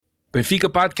Benfica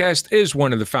Podcast is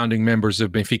one of the founding members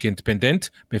of Benfica Independent.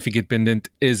 Benfica Independent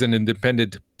is an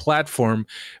independent platform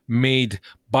made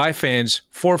by fans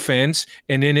for fans,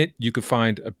 and in it you can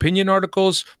find opinion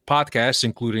articles, podcasts,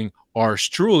 including ours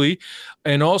truly,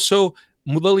 and also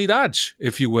modalidades,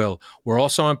 if you will. We're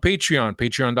also on Patreon,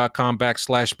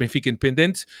 patreon.com/Benfica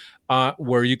Independent,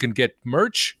 where you can get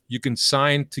merch, you can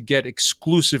sign to get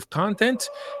exclusive content,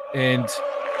 and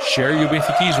share your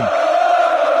Benfiquismo.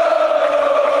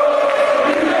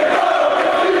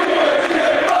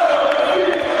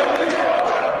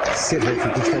 Ser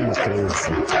benfiquista é uma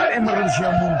crença. É uma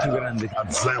religião muito grande. A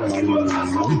adesão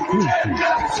um culto.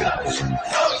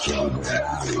 Que é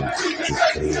liberado, que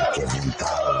crê, que é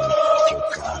mental, que é o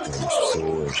caráter das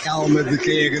pessoas. A alma de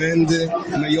quem é grande,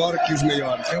 maior que os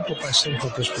maiores. É uma paixão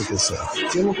para a explicação.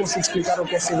 Eu não consigo explicar o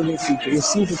que é ser do Benfica. Eu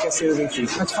sinto o que é ser do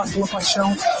Benfica. É de facto uma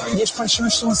paixão. E as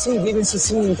paixões são assim, vivem-se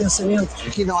assim intensamente.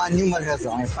 Aqui não há nenhuma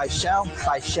razão. É paixão,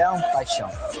 paixão, paixão.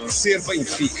 Ser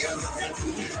Benfica.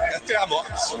 Até à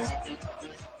morte.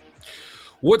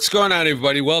 What's going on,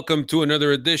 everybody? Welcome to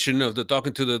another edition of the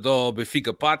Talking to the Doll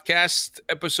Benfica podcast,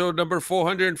 episode number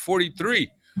 443.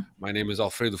 My name is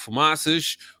Alfredo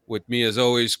Fumaças. With me, as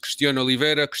always, Cristiano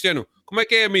Oliveira. Cristiano, como é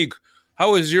que é, amigo?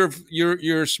 How was your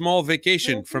small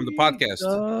vacation from the podcast?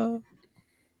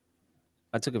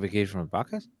 I took a vacation from the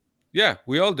podcast? Yeah,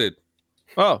 we all did.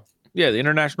 Oh, yeah, the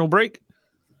international break?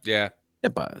 Yeah. Yeah,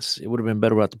 but it would have been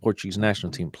better without the Portuguese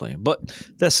national team playing. But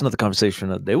that's another conversation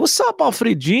another day. What's up,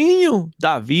 Alfredinho?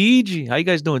 David? How you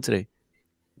guys doing today?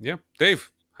 Yeah.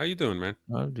 Dave, how you doing, man?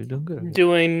 Oh, you're doing good.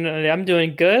 I'm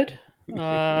doing good.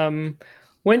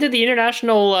 When did the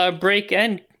international break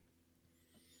end?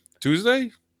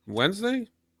 Tuesday? Wednesday?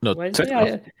 No,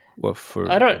 Wednesday?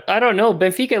 I don't know.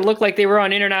 Benfica looked like they were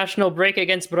on international break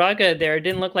against Braga there. It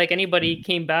didn't look like anybody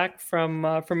came back from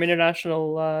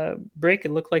international break. It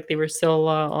looked like they were still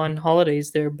on holidays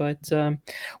there. But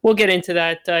we'll get into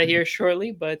that here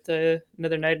shortly. But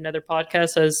another night, another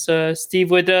podcast, as Steve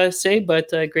would say.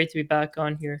 But great to be back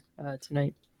on here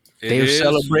tonight. They're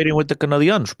celebrating with the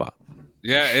Canadian spot.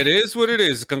 Yeah, it is what it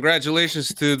is.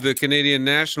 Congratulations to the Canadian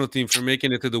national team for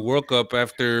making it to the World Cup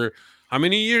after... How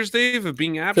many years, Dave, of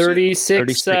being absent?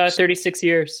 36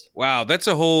 years. Wow, that's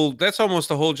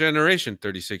almost a whole generation,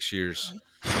 36 years.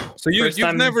 So you've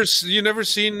never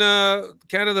seen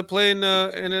Canada play in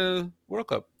a World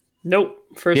Cup? Nope,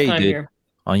 first time here.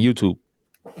 On YouTube.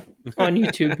 On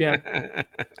YouTube, yeah.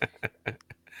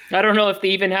 I don't know if they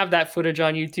even have that footage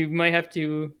on YouTube. Might have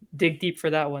to dig deep for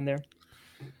that one there.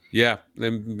 Yeah,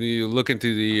 then you look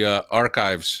into the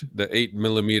archives, the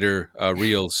 8mm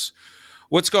reels.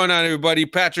 What's going on, everybody?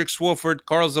 Patrick Swofford,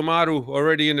 Carl Zamaru,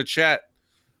 already in the chat.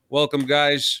 Welcome,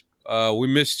 guys. We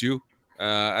missed you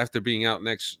after being out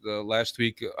last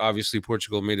week. Obviously,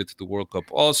 Portugal made it to the World Cup.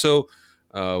 Also,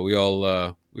 we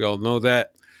all know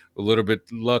that. A little bit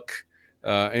luck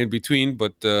in between,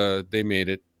 but they made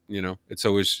it. You know, it's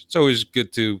always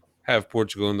good to have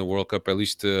Portugal in the World Cup. At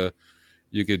least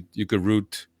you could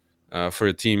root for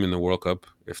a team in the World Cup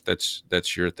if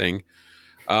that's your thing.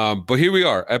 But here we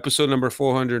are, episode number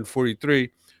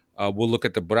 443. We'll look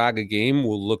at the Braga game.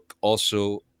 We'll look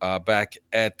also back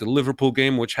at the Liverpool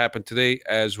game, which happened today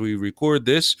as we record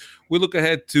this. We look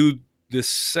ahead to the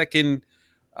second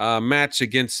match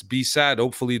against BSAD.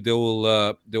 Hopefully they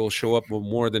will show up with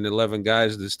more than 11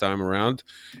 guys this time around.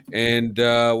 And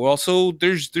also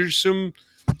there's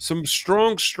some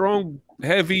strong,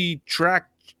 heavy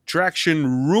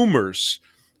traction rumors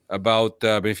about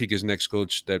Benfica's next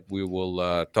coach that we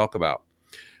will talk about.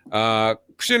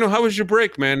 Cristiano, how was your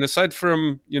break, man? Aside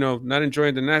from not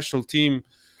enjoying the national team,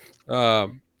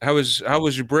 how was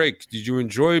your break? Did you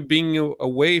enjoy being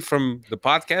away from the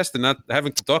podcast and not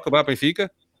having to talk about Benfica?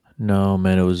 No,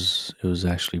 man, it was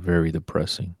actually very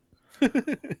depressing.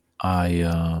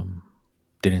 I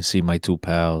didn't see my two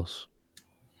pals,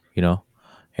 and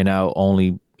now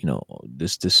only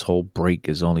this whole break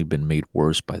has only been made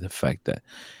worse by the fact that,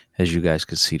 as you guys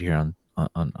can see here on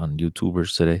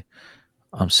YouTubers today,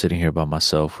 I'm sitting here by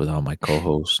myself without my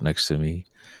co-host next to me.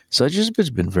 So it's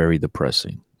been very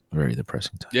depressing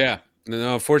time. Yeah.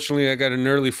 No, unfortunately, I got an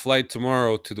early flight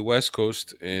tomorrow to the West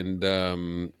Coast, and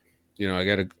I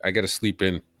gotta sleep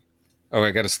in. Oh,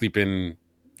 I gotta sleep in.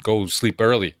 Go sleep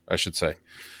early, I should say.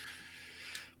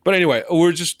 But anyway,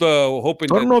 we're just hoping.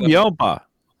 Dorme no avião, pá.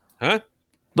 Huh?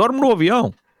 Dorme no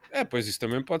avião. Pois isso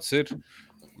também pode ser.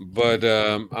 But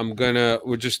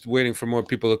we're just waiting for more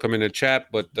people to come in the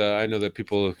chat. But I know that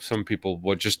some people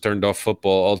just turned off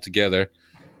football altogether,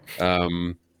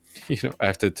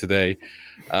 after today.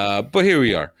 But here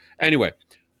we are. Anyway,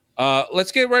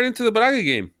 let's get right into the Braga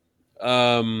game.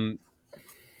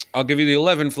 I'll give you the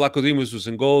 11. Flaco Dimos was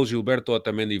in goals. Gilberto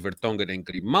Otamendi, Vertonghen, and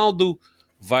Grimaldo.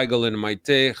 Weigl and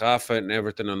Maite, Rafa and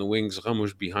Everton on the wings.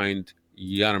 Ramos behind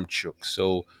Yaremchuk.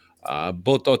 So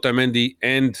both Otamendi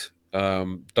and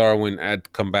Darwin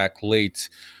had come back late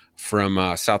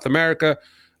from South America.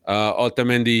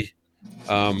 Otamendi,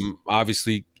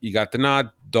 obviously, he got the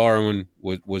nod. Darwin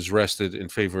was rested in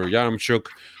favor of Yaremchuk.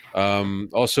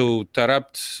 Also,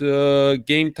 Taarabt,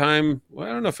 game time. Well,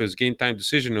 I don't know if it was game time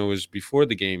decision or it was before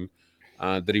the game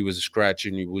that he was a scratch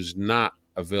and he was not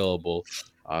available.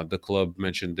 The club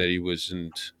mentioned that he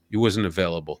wasn't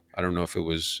available. I don't know if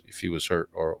he was hurt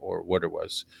or what it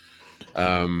was.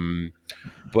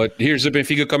 But here's the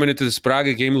Benfica coming into this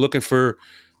Braga game looking for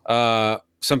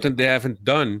something they haven't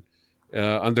done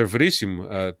under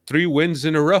Verissimo. 3 wins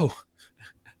in a row.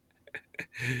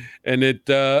 And it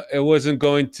wasn't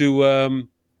going to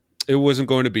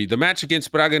be. The match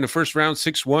against Braga in the first round,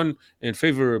 6-1 in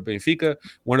favor of Benfica.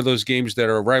 One of those games that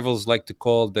our rivals like to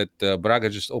call that Braga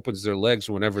just opens their legs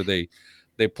whenever they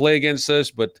play against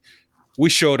us. But we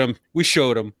showed them.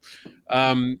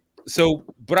 So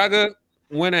Braga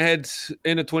went ahead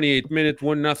in the 28th minute,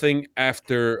 1-0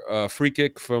 after a free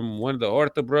kick from one of the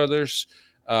Horta brothers,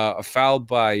 a foul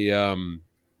by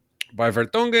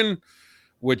Vertonghen,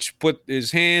 which put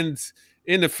his hand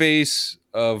in the face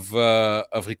of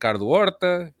Ricardo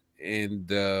Horta, and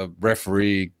the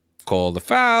referee called a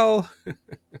foul.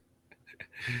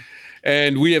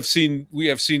 And we have seen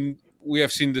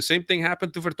the same thing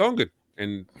happen to Vertonghen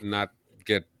and not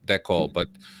get that call. But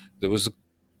there was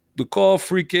the call,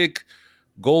 free kick,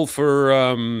 goal for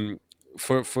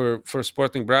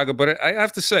Sporting Braga. But I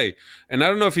have to say, and I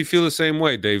don't know if you feel the same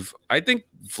way, Dave, I think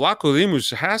Flaco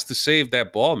Dimos has to save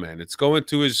that ball, man. It's going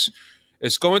to his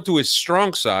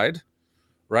strong side,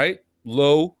 right?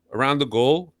 Low around the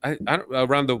goal,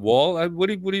 around the wall. What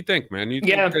do you think, man? You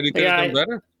think that he could have done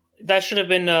better? That should have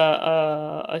been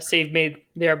a save made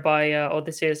there by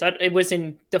Odysseus. It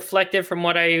wasn't deflected from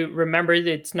what I remembered.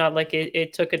 It's not like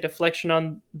it took a deflection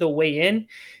on the way in.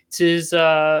 It's his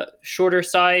shorter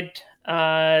side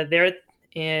there,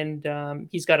 and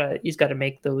he's got to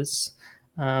make those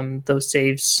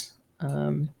saves.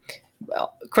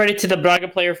 Well, credit to the Braga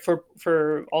player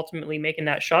for ultimately making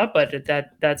that shot, but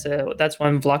that's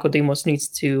one Flaco Dimos needs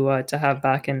to have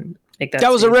back and make that.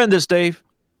 That was horrendous, Dave.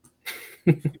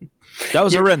 That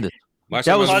was horrendous.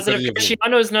 That was positive.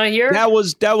 Cristiano's not here. That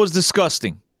was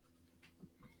disgusting.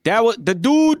 That was the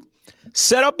dude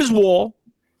set up his wall,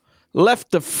 left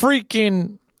the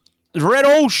freaking Red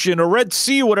Ocean or Red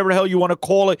Sea, whatever the hell you want to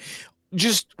call it,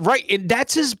 just right. And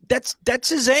that's his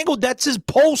angle. That's his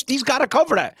post. He's got to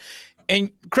cover that. And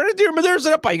credit to your Madeira's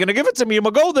up. You're gonna give it to me. I'm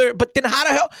gonna go there. But then how the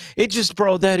hell? It just,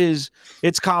 bro.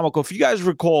 It's comical. If you guys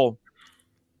recall,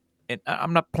 and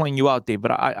I'm not playing you out, Dave,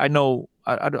 but I know.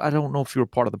 I don't know if you were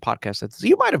part of the podcast.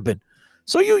 You might have been.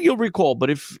 So you'll recall. But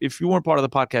if you weren't part of the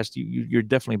podcast, you're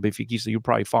definitely a Benfica. So you're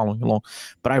probably following along.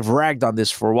 But I've ragged on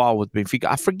this for a while with Benfica.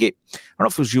 I forget. I don't know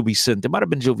if it was Gil Vicente. It might have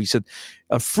been Gil Vicente.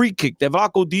 A free kick. That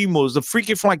Flaco Dimos, the free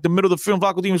kick from like the middle of the field.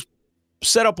 Flaco Dimos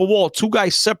set up a wall. 2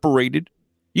 guys separated.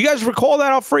 You guys recall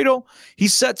that, Alfredo? He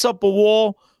sets up a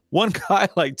wall. One guy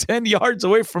like 10 yards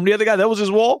away from the other guy. That was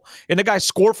his wall. And the guy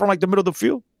scored from like the middle of the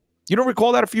field. You don't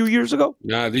recall that a few years ago?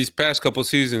 Nah, these past couple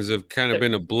seasons have kind of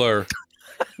been a blur.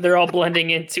 They're all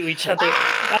blending into each other.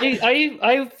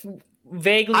 I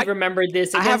vaguely remember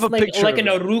this. I have a picture like an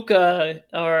Aruca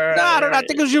or I don't know. I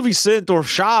think it was Gil Vicente or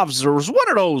Chaves or it was one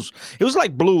of those. It was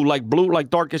like blue, like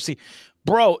darkest sea.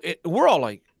 Bro, we're all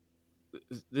like,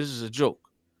 this is a joke.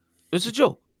 It's a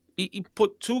joke. He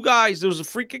put 2 guys. There was a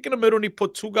free kick in the middle, and he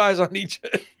put 2 guys on each.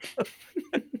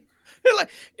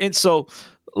 And so,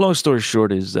 long story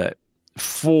short is that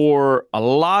for a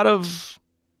lot of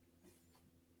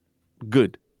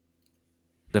good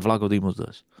that Flaco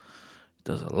Dimos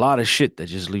does a lot of shit that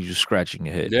just leaves you scratching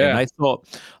your head. Yeah. And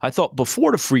I thought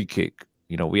before the free kick,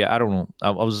 I don't know.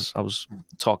 I was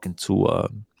talking to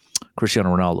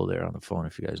Cristiano Ronaldo there on the phone,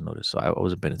 if you guys noticed. So I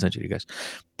wasn't paying attention to you guys.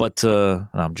 But no,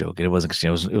 I'm joking. It wasn't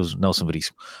Cristiano. It was Nelson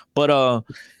Verissimo. But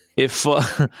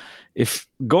if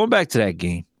going back to that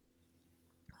game,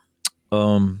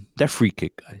 that free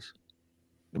kick, guys,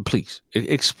 please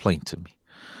explain to me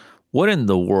what in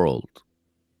the world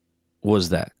was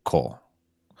that call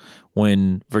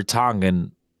when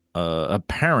Vertonghen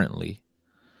apparently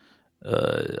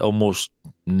almost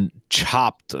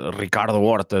chopped Ricardo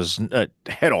Horta's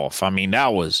head off. It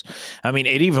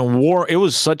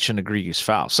was such an egregious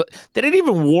foul. So that it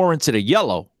even warranted a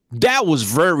yellow. That was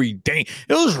very dangerous.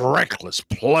 It was reckless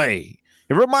play.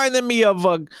 It reminded me of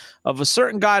a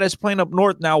certain guy that's playing up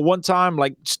north now. One time,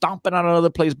 like stomping on another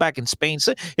place back in Spain.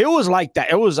 So it was like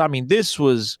that. This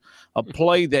was a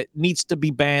play that needs to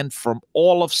be banned from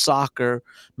all of soccer.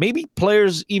 Maybe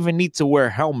players even need to wear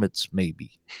helmets,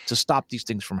 maybe, to stop these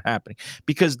things from happening.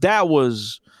 Because that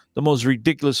was the most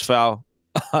ridiculous foul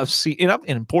I've seen.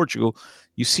 In Portugal,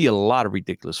 you see a lot of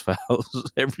ridiculous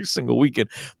fouls every single weekend,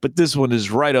 but this one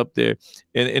is right up there.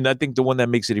 And I think the one that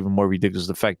makes it even more ridiculous is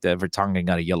the fact that Vertonghen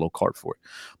got a yellow card for it.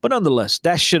 But nonetheless,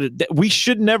 that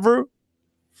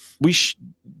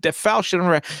foul should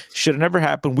have never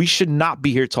happened. We should not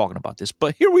be here talking about this.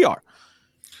 But here we are.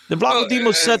 Then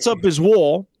Vlachodimos sets up his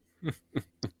wall,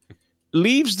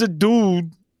 leaves the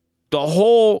dude the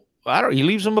whole. He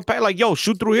leaves him a pass like, yo,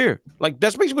 shoot through here. Like,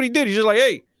 that's basically what he did. He's just like,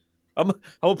 hey, I'm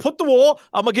gonna put the wall.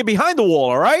 I'm gonna get behind the wall.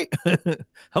 All right. I'm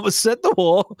gonna set the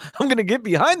wall. I'm gonna get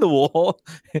behind the wall,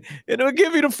 and it'll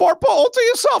give you the far ball to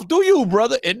yourself. Do you,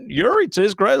 brother? And Yuri, to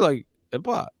his credit, like,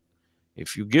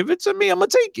 if you give it to me, I'm gonna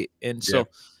take it. And so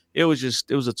it was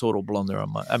a total blunder on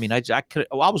my. I mean, I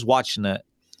was watching that,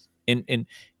 and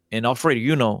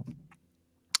Alfredo,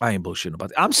 I ain't bullshitting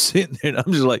about it. I'm sitting there, and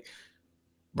I'm just like,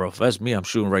 bro, if that's me, I'm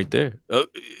shooting right there.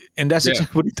 And that's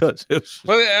exactly what he does.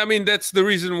 Well, I mean, that's the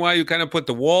reason why you kind of put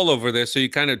the wall over there. So you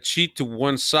kind of cheat to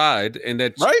one side, and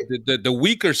that's right. The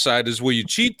weaker side is where you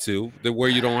cheat to, where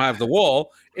you don't have the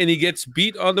wall, and he gets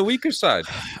beat on the weaker side.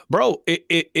 Bro,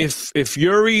 if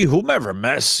Yuri, whomever,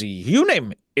 Messi, you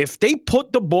name it, if they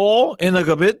put the ball in the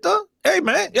gaveta, hey,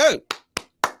 man,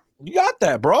 you got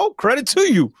that, bro. Credit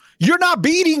to you. You're not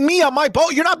beating me on my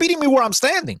ball. You're not beating me where I'm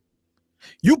standing.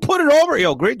 You put it over.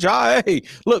 Yo, great job. Hey,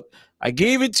 look, I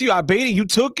gave it to you. I baited. You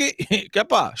took it.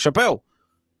 Kepa, Chappelle.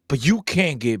 But you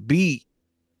can't get beat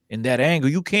in that angle.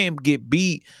 You can't get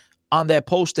beat on that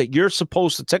post that you're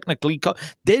supposed to technically cut.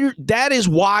 That is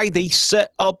why they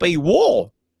set up a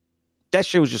wall. That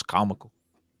shit was just comical.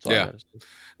 Yeah.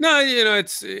 No,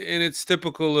 it's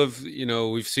typical of,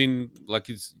 we've seen, like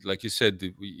you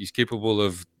said, he's capable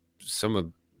of some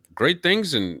of great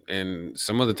things and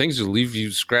some of the things will leave you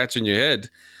scratching your head.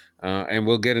 And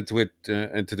we'll get into it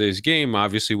in today's game,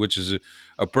 obviously, which is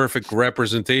a perfect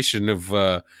representation of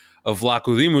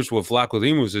Vlachodimos, what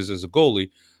Vlachodimos is as a goalie.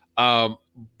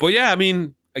 But yeah, I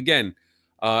mean, again,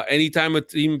 anytime a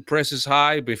team presses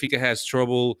high, Benfica has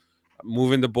trouble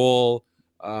moving the ball,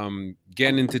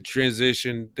 getting into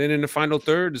transition. Then in the final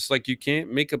third, it's like you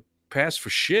can't make a pass for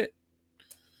shit.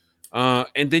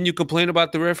 And then you complain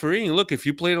about the referee. And look, if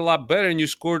you played a lot better and you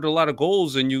scored a lot of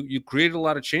goals and you created a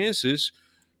lot of chances,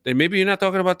 then maybe you're not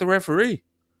talking about the referee.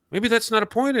 Maybe that's not a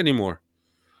point anymore.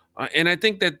 And I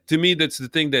think that, to me, that's the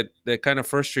thing that kind of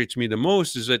frustrates me the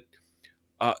most is that,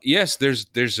 yes,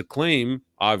 there's a claim,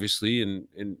 obviously, and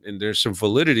there's some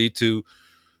validity to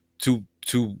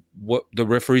what the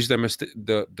referees,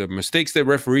 the mistakes that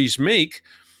referees make.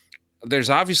 There's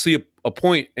obviously a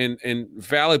point and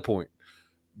valid point.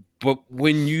 But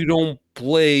when you don't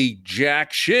play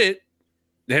jack shit,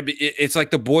 it's like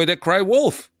the boy that cried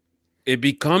wolf. You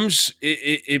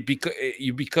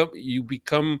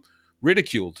become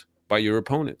ridiculed by your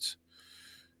opponents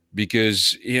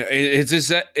because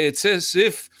it's as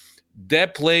if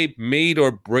that play made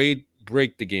or break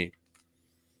the game.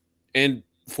 And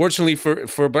fortunately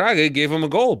for Braga, it gave him a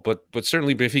goal, but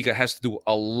certainly Benfica has to do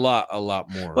a lot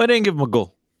more. Well, I didn't give him a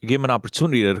goal. You gave him an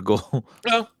opportunity to go.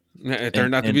 Well, it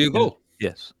turned out to be a goal.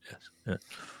 Yes.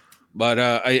 But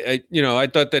I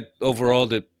thought that overall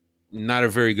that not a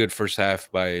very good first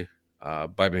half by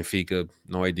Benfica.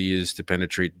 No ideas to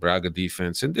penetrate Braga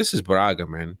defense, and this is Braga,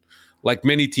 man. Like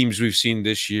many teams we've seen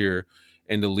this year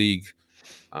in the league,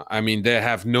 they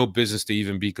have no business to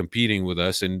even be competing with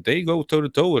us, and they go toe to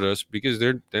toe with us because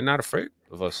they're not afraid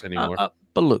of us anymore.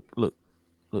 But look,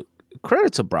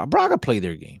 credit to Braga. Braga play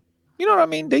their game. You know what I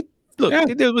mean? They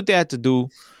did what they had to do.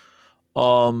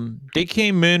 They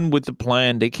came in with the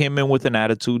plan. They came in with an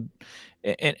attitude.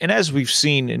 And as we've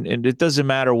seen, and it doesn't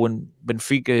matter when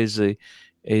Benfica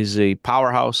is a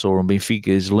powerhouse or when Benfica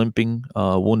is limping,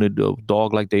 wounded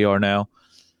dog like they are now,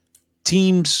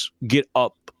 teams get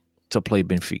up to play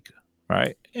Benfica,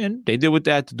 right? And they did what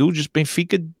they had to do. Just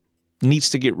Benfica needs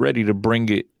to get ready to bring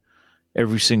it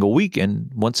every single week.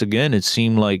 And once again, it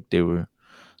seemed like they were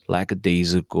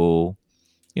lackadaisical.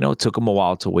 It took them a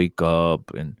while to wake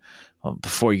up, and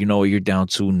before you know it, you're down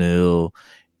 2-0.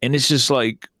 And it's just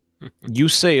like, you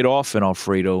say it often,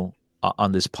 Alfredo,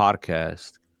 on this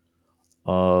podcast.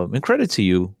 And credit to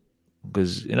you,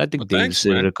 and I think Dave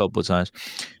said it a couple of times.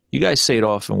 You guys say it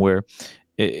often where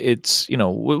it's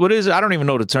what is it? I don't even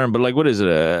know the term, but like what is it?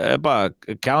 A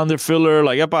calendar filler,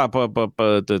 like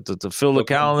to fill the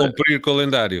calendar. Cumprir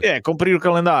calendario. Yeah, cumprir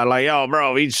calendario. Like yo,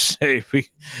 bro,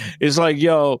 it's like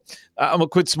yo, I'm gonna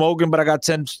quit smoking, but I got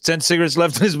 10 cigarettes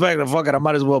left in this bag. Fuck it, I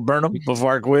might as well burn them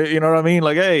before I quit. You know what I mean?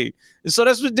 Like hey, so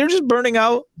that's what they're just burning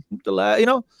out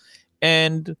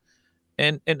and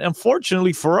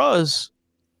unfortunately for us,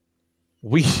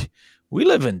 we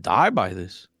live and die by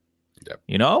this.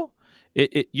 Yep.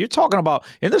 You're talking about,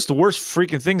 and that's the worst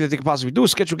freaking thing that they could possibly do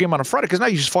is schedule a game on a Friday because now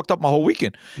you just fucked up my whole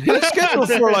weekend. It's scheduled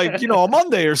for like, a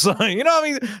Monday or something. You know what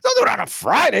I mean? Don't do it on a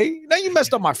Friday. Now you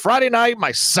messed up my Friday night,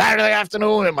 my Saturday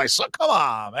afternoon, and my son. Come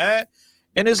on, man.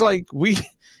 And it's like we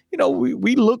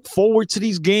look forward to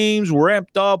these games. We're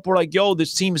amped up. We're like, yo,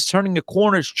 this team is turning the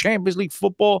corner. It's Champions League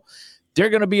football. They're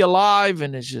going to be alive.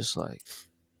 And it's just like,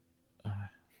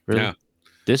 really? Yeah.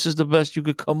 This is the best you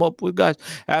could come up with, guys.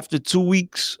 After 2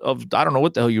 weeks of, I don't know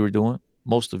what the hell you were doing,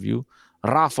 most of you.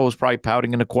 Rafa was probably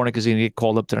pouting in the corner because he didn't get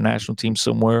called up to the national team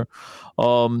somewhere.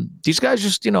 These guys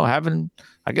just, having,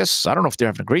 I guess, I don't know if they're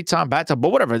having a great time, bad time,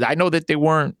 but whatever. I know that they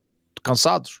weren't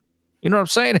cansados. You know what I'm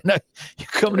saying? You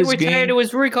come to this game. Tired. It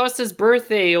was Rui Costa's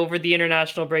birthday over the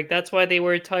international break. That's why they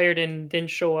were tired and didn't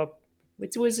show up.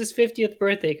 It was his 50th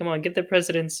birthday. Come on, give the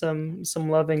president some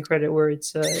love and credit where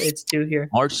it's due here.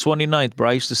 March 29th, bro.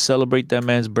 I used to celebrate that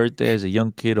man's birthday as a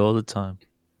young kid all the time.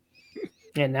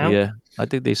 And now? Yeah, I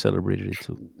think they celebrated it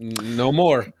too. No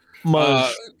more.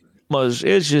 Muzz,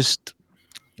 it's just...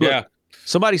 Yeah.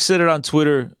 Somebody said it on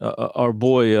Twitter. Our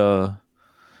boy...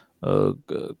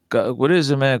 what is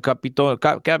it, man?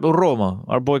 Capitano Roma.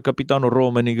 Our boy Capitano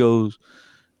Roma, and he goes,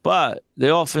 but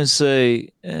they often say...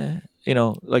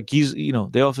 like he's,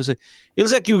 they often say, "Il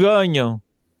Secugaño."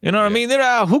 You know what I mean?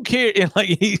 They're who cares? And like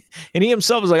he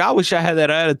himself is like, I wish I had that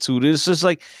attitude. It's just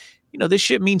like, this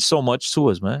shit means so much to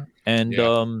us, man. And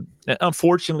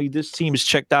unfortunately, this team is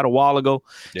checked out a while ago.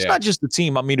 It's not just the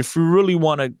team. I mean, if we really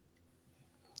want to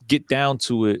get down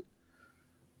to it,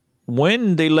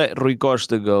 when they let Rui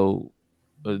Costa go,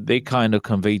 they kind of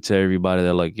conveyed to everybody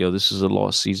that like, yo, this is a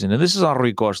lost season, and this is on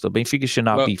Rui Costa. Benfica should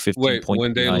not be 15 points.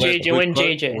 When they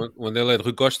let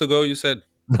Rui Costa go, you said?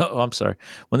 No, I'm sorry.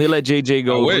 When they let JJ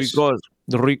go,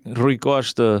 Rui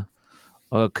Costa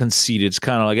conceded. It's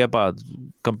kind of like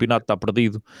campeonato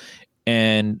perdido.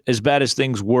 And as bad as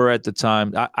things were at the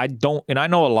time, I know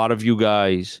a lot of you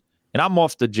guys. And I'm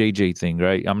off the JJ thing,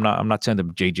 right? I'm not saying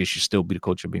that JJ should still be the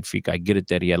coach of Benfica. I get it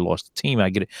that he had lost the team. I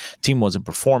get it. Team wasn't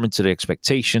performing to the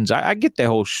expectations. I get that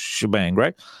whole shebang,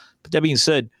 right? But that being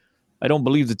said, I don't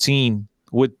believe the team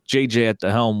with JJ at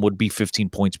the helm would be 15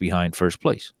 points behind first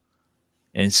place.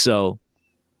 And so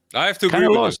I have to agree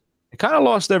with you. It kind of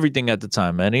lost everything at the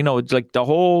time, man. It's like the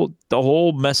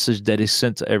whole message that is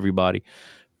sent to everybody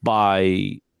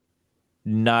by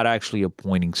not actually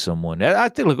appointing someone. I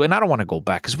think, and I don't want to go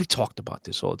back because we talked about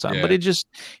this all the time, but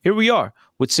here we are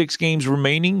with 6 games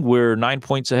remaining. We're 9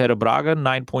 points ahead of Braga,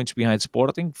 9 points behind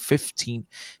Sporting, 15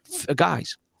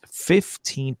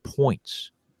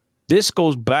 points. This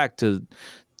goes back to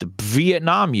the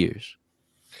Vietnam years.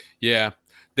 Yeah.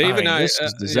 Dave and I, this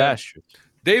is disastrous.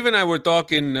 Dave and I were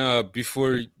talking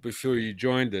before you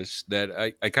joined us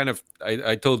that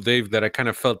I told Dave that I kind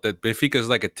of felt that Benfica is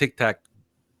like a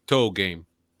tic-tac-toe game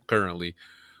currently,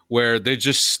 where they're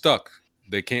just stuck.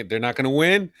 They're not going to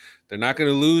win. They're not going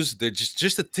to lose. They're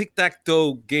just a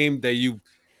tic-tac-toe game that you've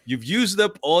used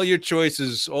up all your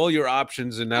choices, all your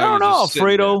options, and now I don't know,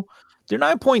 Fredo. They're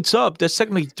 9 points up. That's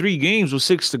technically 3 games with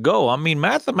 6 to go. I mean,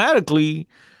 mathematically,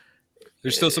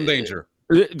 there's still some danger.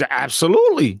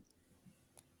 Absolutely.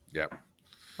 Yeah.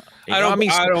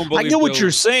 I get what you're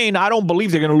saying. I don't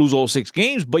believe they're going to lose all 6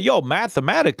 games, but But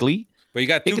mathematically, you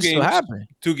got 2 games.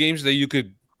 2 games that you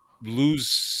could lose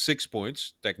 6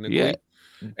 points technically. Yeah.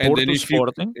 And then if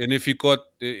you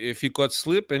caught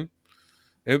slipping,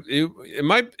 it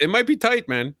might be tight,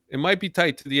 man. It might be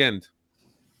tight to the end.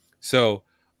 So,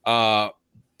 but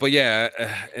yeah,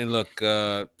 and look,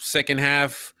 second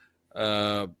half,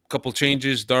 couple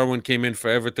changes. Darwin came in for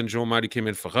Everton. João Mário came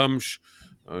in for Ramos.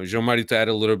 João Mário to add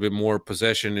a little bit more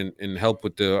possession and help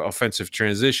with the offensive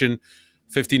transition.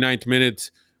 59th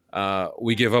minute,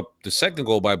 we give up the second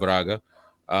goal by Braga,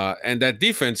 and that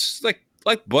defense, like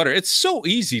butter. It's so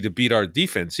easy to beat our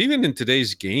defense, even in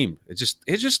today's game. It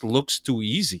just looks too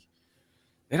easy.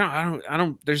 I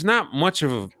don't. There's not much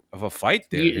of a fight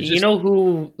there. You know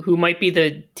who might be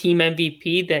the team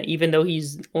MVP? That even though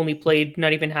he's only played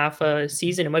not even half a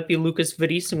season, it might be Lucas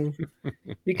Veríssimo,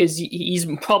 because he's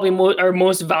probably our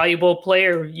most valuable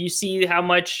player. You see how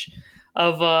much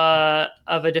of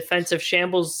a defensive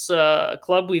shambles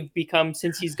club we've become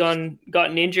since he's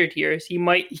gotten injured here. So he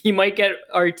might get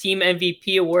our team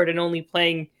MVP award and only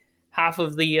playing half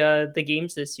of the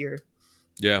games this year.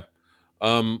 Yeah.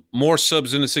 More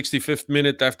subs in the 65th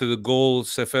minute after the goal.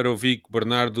 Seferovic,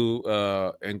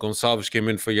 Bernardo, and Gonçalves came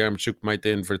in for Yaremchuk,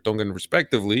 Maite, and Vertonghen,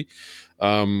 respectively.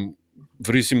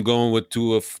 Veríssimo going with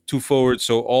two forwards,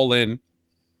 so all in.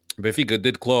 Benfica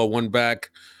did claw one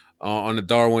back on a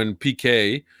Darwin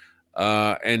PK.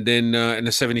 And then in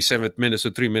the 77th minute, so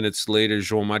 3 minutes later,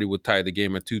 João Mário would tie the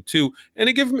game at 2-2. And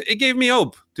it gave me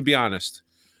hope, to be honest.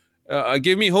 It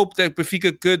gave me hope that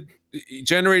Benfica could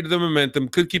generate the momentum,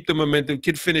 could keep the momentum,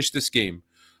 could finish this game.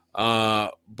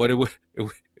 But it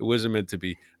wasn't meant to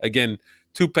be. Again,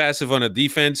 too passive on a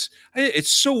defense.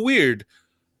 It's so weird.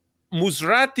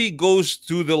 Musrati goes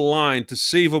to the line to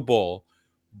save a ball,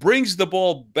 brings the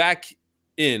ball back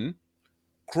in,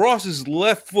 crosses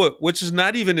left foot, which is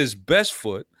not even his best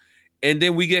foot, and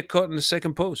then we get caught in the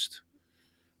second post.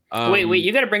 Wait,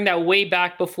 you got to bring that way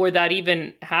back before that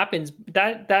even happens.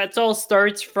 That's all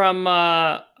starts from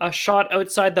a shot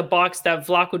outside the box that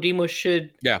Vlaco Dimos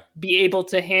should be able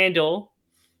to handle,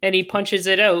 and he punches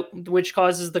it out, which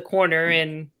causes the corner.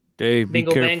 And Dave,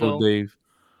 bingo, be careful, bango. Dave.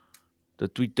 The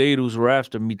tuiteiros were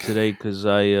after me today because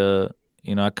I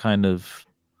kind of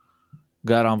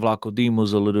got on Vlaco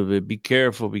Dimos a little bit. Be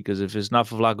careful, because if it's not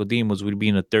for Vlaco Dimos, we'd be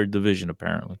in the third division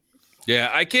apparently.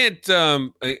 Yeah, I can't.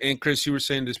 And Chris, you were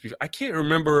saying this before. I can't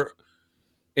remember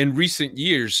in recent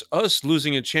years us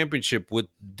losing a championship with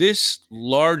this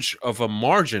large of a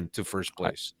margin to first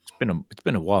place. It's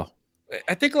been a while.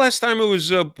 I think last time it was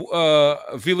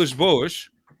Villas-Boas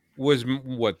was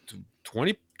what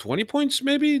 20 points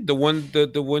maybe the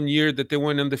one year that they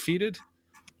went undefeated.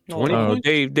 20 points?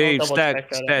 Dave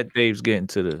stat Dave's getting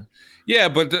to the. Yeah,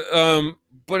 but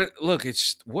look,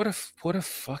 it's what a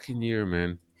fucking year,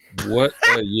 man. What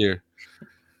a year.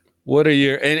 What a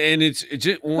year. And it's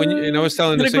just when I was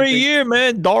telling it's been a great year,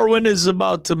 man. Darwin is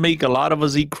about to make a lot of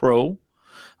us eat crow.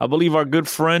 I believe our good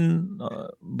friend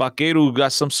Baquero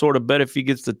got some sort of bet if he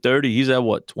gets to 30. He's at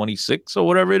what, 26 or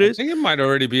whatever it is? I think it might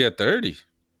already be at 30.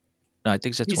 No, I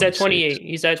think he's at 28.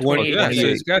 He's at 28. Yeah, so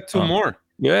he's got two more.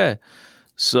 Yeah.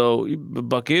 So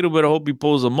Baquero better hope he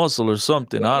pulls a muscle or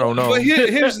something. I don't know. But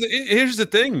here's the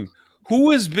thing.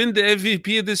 Who has been the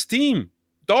MVP of this team?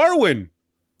 Darwin.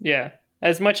 Yeah.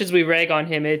 As much as we rag on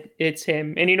him, it's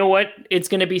him. And you know what? It's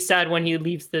going to be sad when he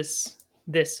leaves this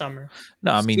summer.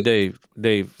 No, I mean, Dave.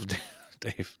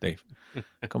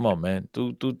 Come on, man.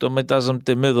 Tú me estás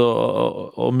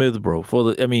temido o mid, bro.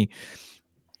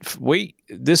 Wait,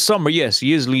 this summer, yes,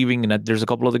 he is leaving, and there's a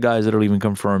couple other guys that are leaving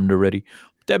confirmed already.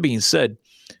 That being said,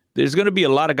 there's going to be a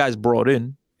lot of guys brought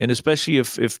in, and especially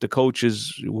if the coach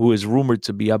who is rumored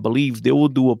to be, I believe they will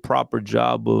do a proper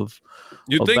job of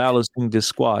balancing this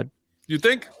squad. You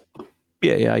think?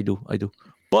 Yeah, I do.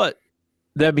 But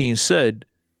that being said,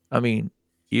 I mean,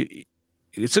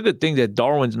 it's a good thing that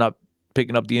Darwin's not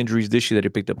picking up the injuries this year that he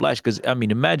picked up last. Because I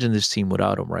mean, imagine this team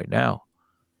without him right now.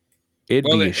 It'd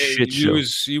be a shit show.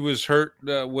 He was hurt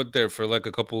for like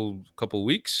a couple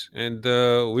weeks, and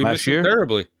we last missed year? him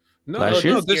terribly. No,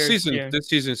 this season. Yeah. This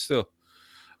season still.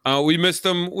 We missed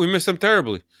him. We missed him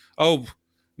terribly. Oh,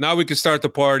 now we can start the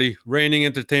party. Reigning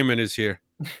Entertainment is here.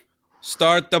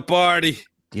 Start the party.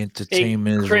 The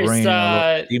entertainment Chris, is raining.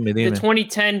 The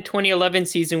 2010-2011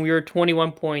 season, we were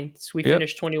 21 points. We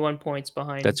finished 21 points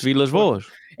behind. That's Villas-Boas.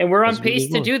 And we're on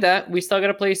pace to do that. We still got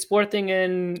to play Sporting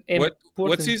in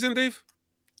what season, Dave?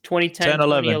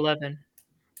 2010-2011.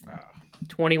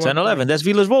 21 10-11. That's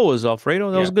Villas-Boas,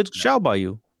 Alfredo. That was a good shout by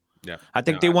you. Yeah, I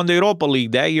think they won the Europa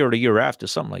League that year or the year after,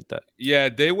 something like that. Yeah,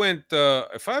 they went.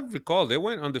 If I recall, they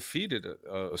went undefeaed,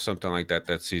 something like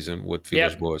that season with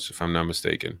Villas-Boas, if I'm not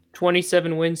mistaken.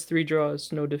 27 wins, 3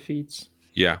 draws, no defeats.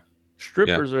 Yeah,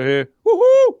 strippers are here.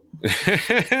 Woohoo!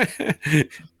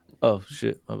 Oh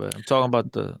shit, my bad. I'm talking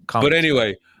about the. But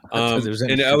anyway,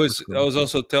 and I was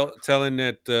also telling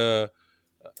that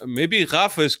maybe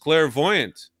Rafa is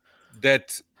clairvoyant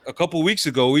that. A couple weeks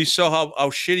ago, we saw how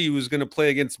shitty he was going to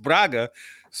play against Braga,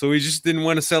 so he just didn't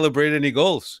want to celebrate any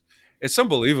goals. It's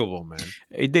unbelievable, man.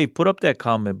 Hey, Dave, put up that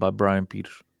comment by Brian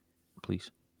Peters,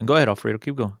 please. And go ahead, Alfredo.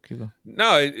 Keep going.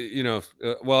 No,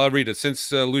 I'll read it.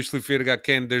 Since Luis Lufeira got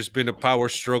canned, there's been a power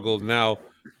struggle. Now,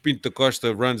 Pinto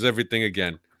Costa runs everything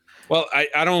again. Well,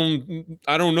 I don't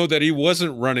know that he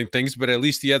wasn't running things, but at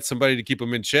least he had somebody to keep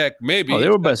him in check. Maybe they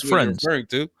were best friends. Referring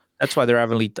to. That's why they're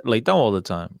having Leitão all the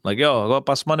time. Like, yo, go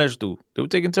pass manejo tu. They were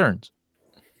taking turns.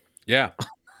 Yeah.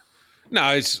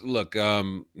 No, it's look,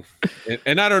 and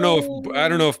I don't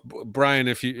know if Brian,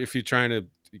 if you're trying to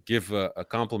give a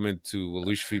compliment to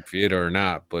Luis Felipe Vieira or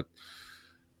not, but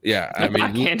yeah, I mean,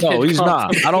 Backhanded No, he's not.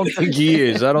 compliment. I don't think he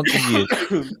is. I don't think he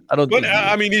is. I don't but think he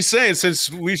is. I mean, he's saying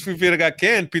since Luis Felipe Vieira got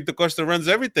canned, Pete Costa runs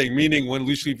everything. Meaning, when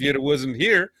Luis Felipe Vieira wasn't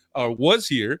here or was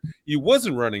here, he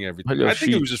wasn't running everything. Yo, I think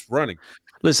he Sheik. was just running.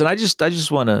 Listen, I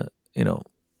just want to,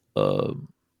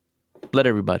 let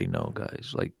everybody know,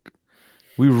 guys. Like,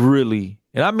 we really,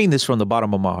 and I mean this from the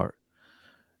bottom of my heart,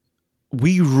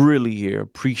 we really here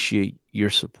appreciate your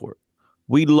support.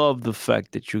 We love the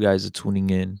fact that you guys are tuning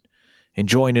in and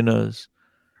joining us.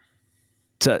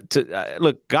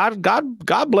 Look, God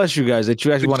bless you guys that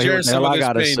you guys To want to hear share what the some hell of I this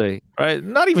gotta pain. say, right?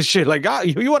 Not even shit. Like, God,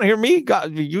 you want to hear me?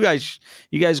 God, you guys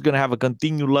gonna have a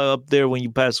continual up there when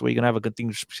you pass away. You're gonna have a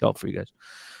continuous shelf for you guys.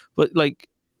 But like,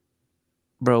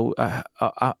 bro,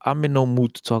 I'm in no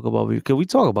mood to talk about it. Can we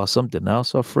talk about something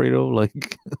else, Alfredo?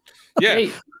 Like, Yeah,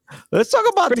 Hey, let's talk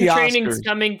about the spring training's Oscars.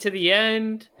 coming to the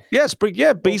end. Yes,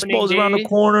 baseball's around the day.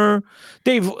 corner.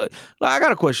 Dave, I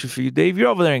got a question for you, Dave. You're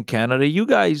over there in Canada. You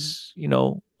guys, have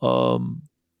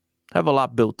a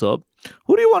lot built up.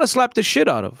 Who do you want to slap the shit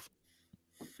out of?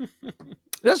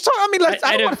 Let's talk. I mean,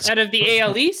 I don't wanna- Out of the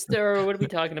AL East, or what are we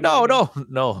talking about?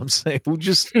 no. I'm saying who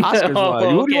just Oscars wise.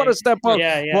 Who do you want to okay. step up,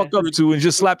 Yeah, yeah. walk up to, and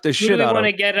just slap the Who do shit we out want to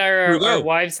of? get our Trudeau.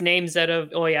 wives' names out of?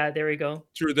 Oh yeah, there we go.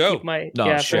 Trudeau. Keep my No,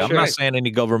 yeah, shit. for I'm sure. not saying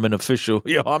any government official.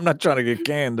 Yo, I'm not trying to get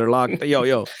canned or locked.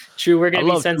 Yo. True, we're I gonna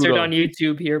be love censored Trudeau. on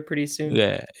YouTube here pretty soon.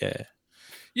 Yeah.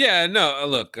 Yeah, no.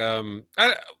 Look,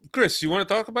 Chris, you want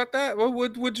to talk about that?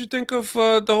 What'd you think of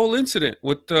the whole incident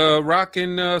with Rock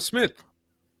and Smith?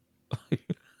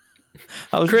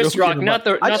 I was Chris joking Rock, about- not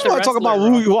the. I not just the want to talk wrestler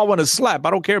about Rock. who I want to slap. I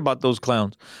don't care about those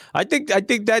clowns. I think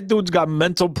that dude's got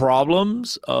mental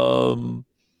problems.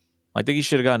 I think he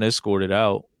should have gotten escorted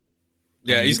out.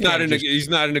 Yeah, You he's not can't he's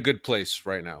not in a good place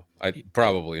right now.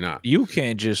 Probably not. You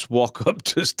can't just walk up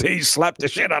to stage, slap the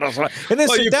shit out of someone, and then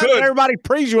Well, sit you down could. and everybody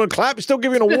praise you and clap and still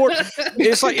give you an award.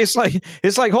 it's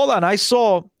like, hold on. I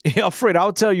saw Alfred,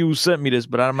 I'll tell you who sent me this,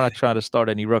 but I'm not trying to start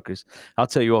any ruckus. I'll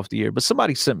tell you off the air. But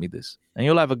somebody sent me this, and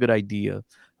you'll have a good idea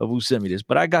of who sent me this.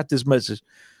 But I got this message.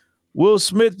 Will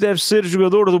Smith deve ser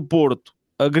jogador do Porto.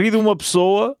 Agride uma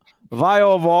pessoa, vai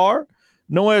ao VAR,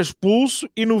 não é expulso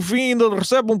e no fim ainda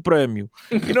recebe prémio.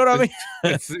 You know what I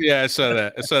mean? Yeah, I saw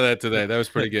that. I saw that today. That was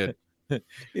pretty good.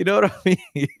 You know what I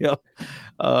mean?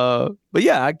 But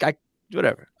yeah, I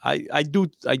whatever. I do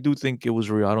think it was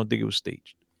real. I don't think it was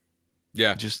staged.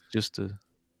 Yeah. Just to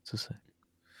say.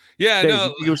 Yeah, Dave, no. you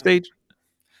think it was staged?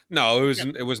 No,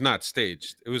 it was not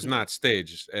staged. It was not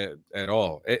staged at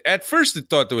all. At first, it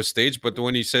thought it was staged, but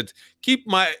when he said, "Keep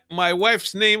my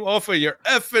wife's name off of your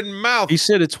effing mouth," He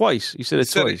said it twice. He said it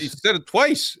he twice. said it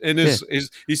twice, and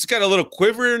he's got a little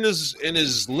quiver in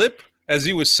his lip as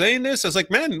he was saying this. I was like,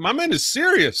 "Man, my man is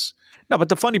serious." No, but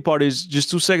the funny part is,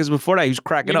 just 2 seconds before that, he was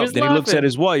cracking He up. was Then he looks at laughing.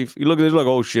 his wife. He looks at his like,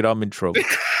 "Oh shit, I'm in trouble."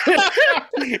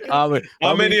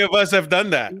 How many of us have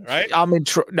done that, right? I'm in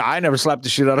trouble. No, I never slapped the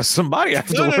shit out of somebody No,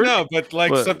 afterwards. but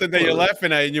like But- something that you're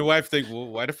laughing at, and your wife think, "Well,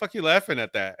 why the fuck you laughing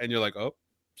at that?" And you're like, "Oh, Oh,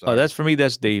 sorry." that's for me.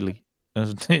 That's daily.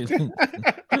 That's daily.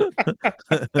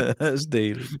 That's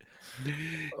daily.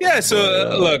 Yeah. So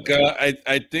look,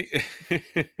 I think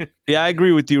Yeah, I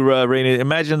agree with you, Rainy.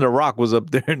 Imagine The Rock was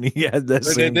up there and he had that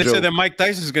they same said joke. that Mike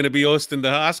Tyson is going to be hosting the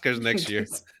Oscars next year.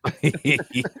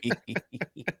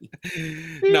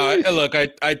 No, look,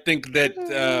 I think that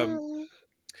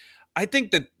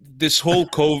this whole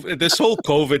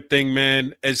COVID thing,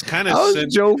 man, is kind I of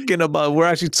was joking about. We're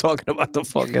actually talking about the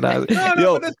fucking eyes.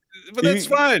 Yo, but that's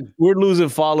fine. we're losing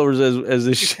followers as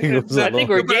this shit goes I along. think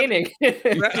we're gaining.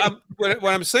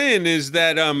 What I'm saying is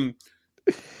that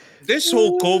this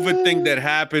whole COVID thing that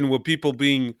happened with people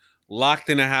being locked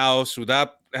in a house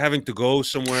without having to go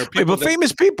somewhere. Wait, People but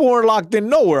famous people weren't locked in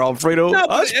nowhere, Alfredo. No,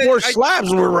 but Us poor I-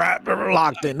 slabs were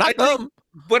locked in, not them.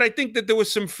 But I think that there was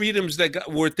some freedoms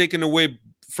that were taken away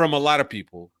from a lot of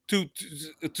people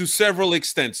to several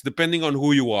extents, depending on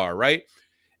who you are, right?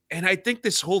 And I think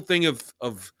this whole thing of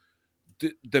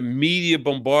the media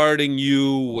bombarding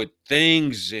you with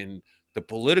things and the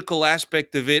political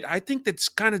aspect of it, I think that's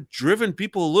kind of driven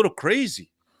people a little crazy.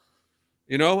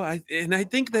 You know, I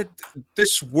think that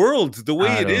this world, the way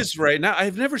I it don't- is right now,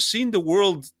 I've never seen the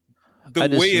world the I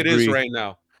way it is disagree. right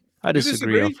now. I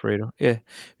disagree, disagree? Alfredo. Yeah,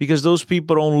 because those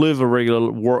people don't live a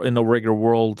regular in a regular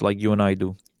world like you and I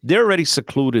do. They're already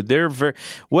secluded. They're very,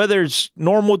 whether it's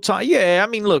normal time. Yeah, I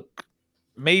mean, look,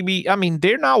 maybe. I mean,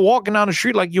 they're not walking down the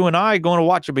street like you and I going to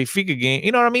watch a Benfica game.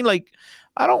 You know what I mean? Like,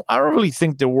 I don't really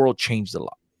think the world changed a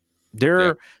lot.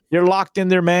 They're locked in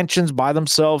their mansions by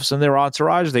themselves and their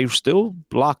entourage. They're still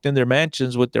locked in their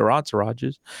mansions with their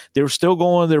entourages. They were still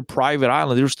going to their private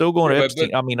island. They were still going to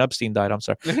Epstein. Epstein died. I'm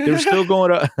sorry. They were still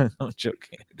going to. I'm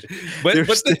joking. But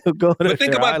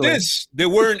think about this. They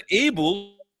weren't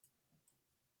able.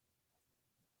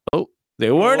 Oh,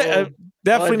 they weren't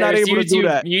definitely not able to do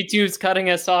that. YouTube's cutting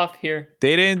us off here.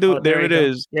 They didn't do. There it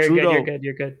is. You're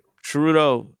good.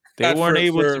 Trudeau. They weren't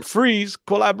able to freeze,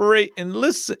 collaborate, and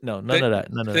listen. No, none of that.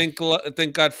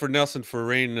 Thank God for Nelson for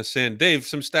reining us in. Dave,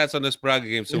 some stats on this Braga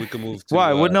game so we can move to...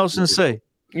 Why? What Nelson say?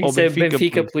 He said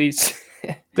Benfica, please.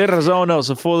 Tem razão,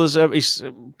 Nelson.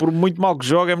 Foda-se. Por muito mal que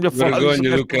joga, é melhor falar.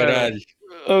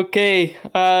 Okay.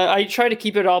 I try to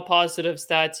keep it all positive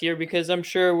stats here because I'm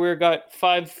sure we've got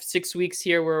 5-6 weeks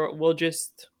here where we'll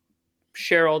just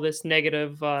share all this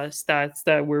negative stats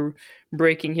that we're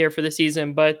breaking here for the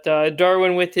season. But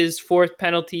Darwin with his fourth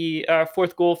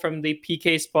goal from the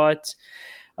PK spot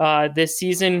this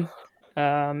season.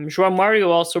 João Mario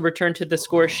also returned to the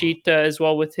score sheet as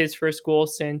well with his first goal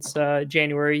since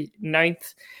January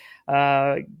 9th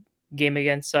game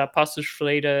against Paços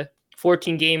Ferreira.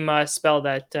 14-game spell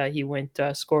that he went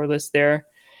scoreless there.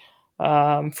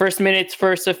 First minutes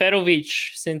for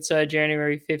Seferovic since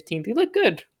January 15th. He looked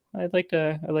good. I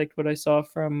liked what I saw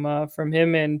from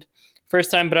him, and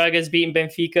first time Braga's beaten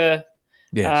Benfica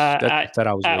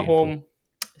at home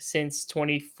since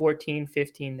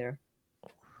 2014-15 there.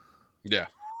 Yeah.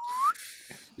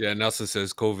 Nelson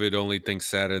says COVID only thinks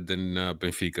sadder than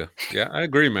Benfica. Yeah, I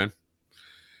agree, man.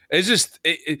 It's just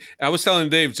I was telling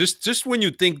Dave, just when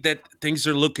you think that things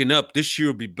are looking up, this year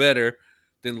will be better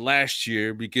than last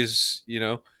year because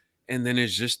and then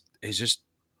it's just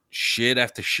shit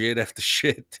after shit after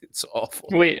shit. It's awful.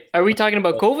 Wait, are we talking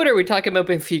about COVID or are we talking about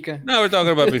Benfica? No, we're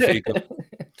talking about Benfica.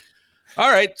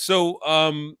 All right. So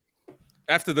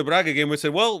after the Braga game, we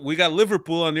said, well, we got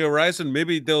Liverpool on the horizon.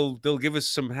 Maybe they'll give us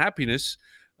some happiness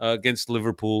against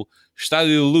Liverpool.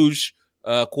 Estádio da Luz,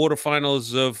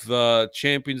 quarterfinals of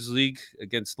Champions League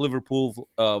against Liverpool.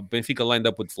 Benfica lined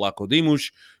up with Flaco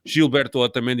Dimos, Gilberto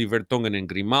Otamendi, Vertonghen, and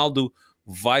Grimaldo,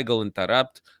 Weigl and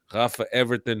Taarabt, Rafa,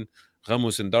 Everton,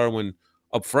 Ramos and Darwin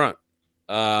up front.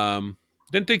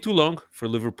 Didn't take too long for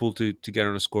Liverpool to get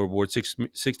on the scoreboard.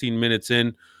 16 minutes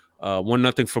in,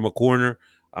 1-0 from a corner.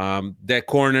 That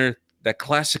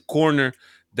classic corner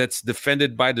that's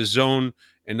defended by the zone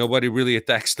and nobody really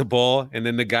attacks the ball, and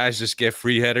then the guys just get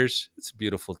free headers. It's a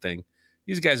beautiful thing.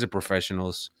 These guys are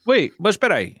professionals. Wait, but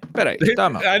espera aí.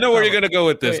 I know where you're going to go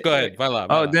with this. Go ahead. Vai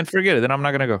lá. Then forget it. Then I'm not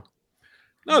going to go.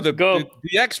 No, the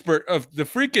expert of the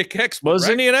free kick expert.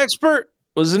 Wasn't he an expert?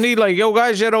 Wasn't he like, yo,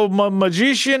 guys, you're a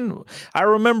magician? I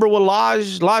remember when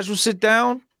Laj would sit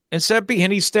down and Seppi,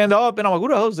 and he'd stand up, and I'm like, who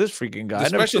the hell is this freaking guy? The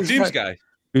special teams guy.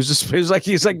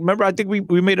 He's like, remember, I think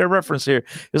we made a reference here.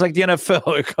 It's like the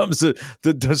NFL. It comes to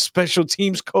the special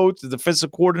teams coach, the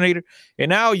defensive coordinator. And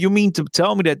now you mean to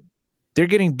tell me that they're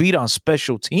getting beat on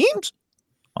special teams?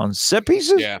 On set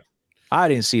pieces? Yeah. I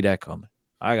didn't see that coming.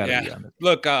 I gotta be honest.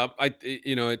 Look, I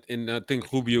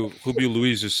think Rubio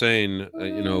Luis is saying,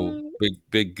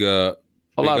 big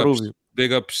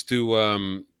ups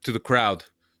to the crowd,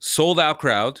 sold out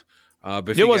crowd.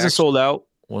 It wasn't sold out.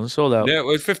 Wasn't sold out. Yeah, it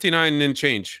was 59 and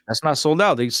change. That's not sold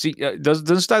out. They see doesn't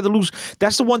Estádio da Luz.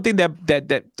 That's the one thing that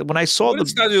when I saw the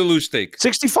Estádio da Luz take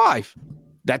 65.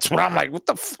 That's what I'm like. What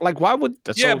the why would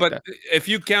that? Yeah, but if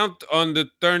you count on the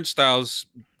turnstiles,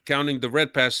 counting the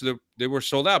red pass, they were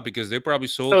sold out because they probably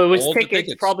sold. So it was all tickets, the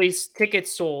tickets. probably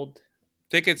tickets sold.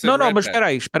 Tickets. No, but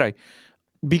espera aí.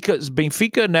 Because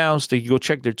Benfica announced that you go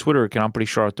check their Twitter account, I'm pretty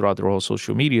sure throughout their whole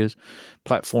social medias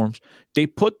platforms, they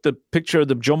put the picture of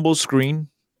the jumbo screen,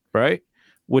 right,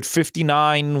 with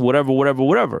 59,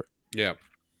 whatever. Yeah.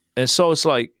 And so it's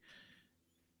like,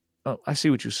 oh, I see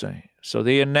what you're saying. So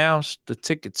they announced the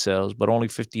ticket sales, but only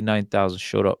 59,000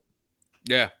 showed up.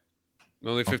 Yeah.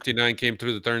 Only 59 came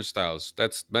through the turnstiles.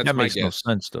 That's that my makes guess. No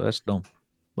sense, though. That's dumb.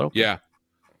 But okay.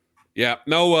 Yeah.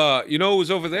 No, who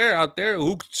was out there?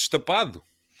 Hugo Stapado.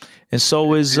 And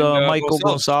so is Michael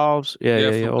Gonçalves.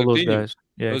 Yeah. All those guys.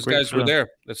 Yeah, those guys were there.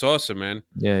 That's awesome, man.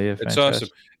 Yeah. It's awesome.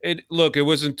 It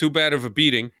wasn't too bad of a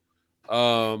beating.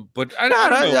 But I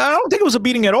don't think it was a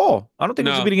beating at all. I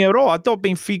thought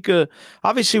Benfica,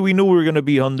 obviously we knew we were going to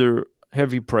be under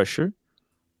heavy pressure.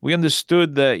 We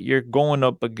understood that you're going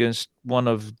up against one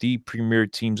of the premier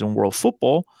teams in world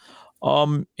football.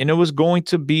 And it was going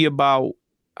to be about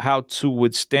how to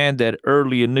withstand that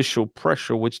early initial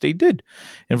pressure, which they did.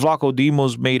 And Flaco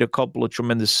Dimos made a couple of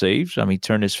tremendous saves. I mean,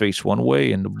 turned his face one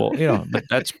way and the ball, but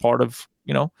that's part of,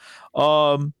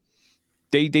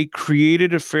 they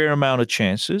created a fair amount of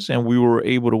chances, and we were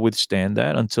able to withstand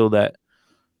that until that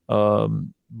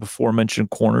before mentioned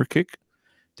corner kick.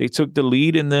 They took the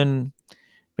lead, and then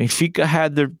Benfica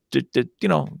had their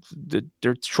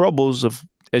troubles of,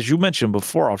 as you mentioned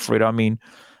before, Alfredo. I mean,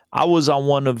 I was on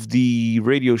one of the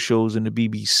radio shows in the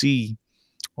BBC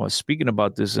speaking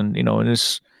about this, and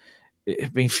this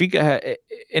Benfica.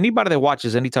 Anybody that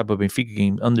watches any type of Benfica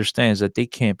game understands that they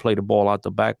can't play the ball out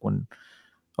the back when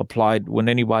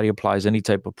anybody applies any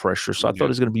type of pressure. So I thought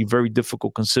it's going to be very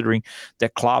difficult, considering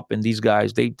that Klopp and these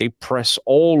guys they press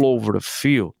all over the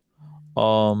field.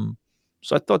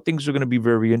 So I thought things were going to be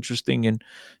very interesting, and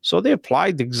so they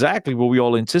applied exactly what we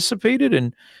all anticipated,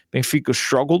 and Benfica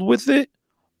struggled with it.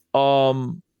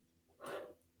 And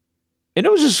it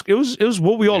was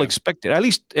what we all expected. At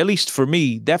least for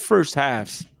me, that first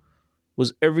half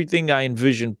was everything I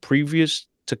envisioned previous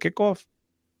to kickoff.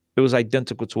 It was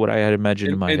identical to what I had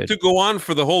imagined in my head. And to go on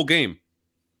for the whole game,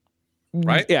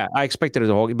 right? Yeah, I expected it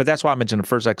the whole game, but that's why I mentioned the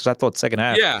first half, because I thought second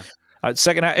half. Yeah.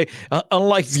 Second half,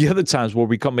 unlike the other times where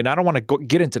we come in, I don't want to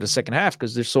get into the second half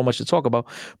because there's so much to talk about.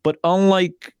 But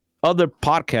unlike other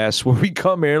podcasts where we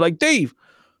come here, like, Dave,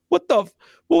 what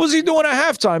was he doing at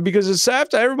halftime? Because it's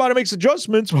after everybody makes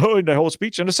adjustments in the whole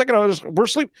speech. And the second half, we're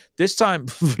asleep. This time,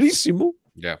 Verissimo,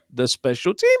 the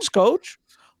special teams coach,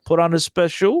 put on a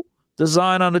special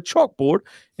design on the chalkboard,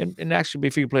 and actually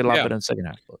Benfica played a lot better in the second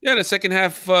half. Yeah, the second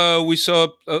half we saw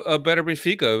a better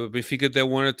Benfica that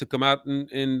wanted to come out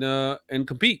and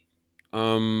compete.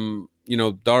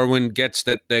 Darwin gets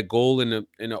that goal in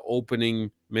the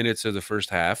opening minutes of the first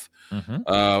half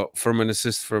from an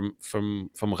assist from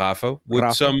Rafa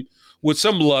with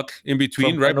some luck in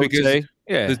between, right? Because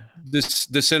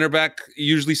the center back,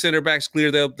 usually center backs clear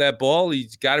that ball.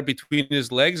 He's got it between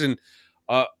his legs, and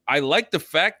I like the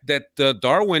fact that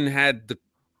Darwin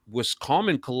was calm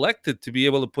and collected to be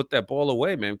able to put that ball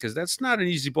away, man, because that's not an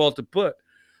easy ball to put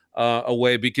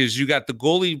away, because you got the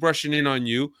goalie rushing in on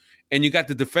you, and you got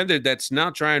the defender that's now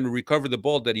trying to recover the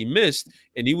ball that he missed,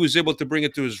 and he was able to bring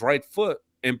it to his right foot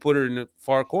and put it in the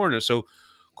far corner. So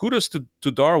kudos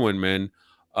to Darwin, man.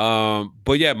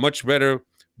 But yeah, much better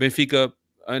Benfica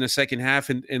in the second half.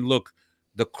 And look,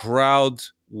 the crowd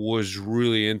was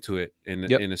really into it in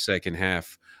the second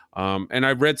half. And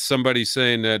I read somebody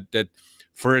saying that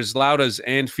for as loud as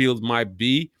Anfield might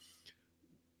be,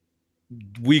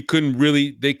 they couldn't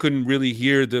really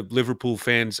hear the Liverpool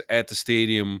fans at the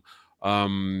stadium,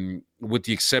 with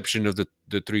the exception of the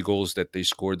 3 goals that they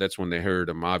scored. That's when they heard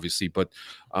them, obviously. But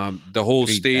the whole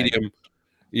stadium,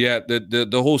 the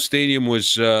whole stadium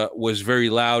was very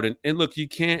loud. And look, you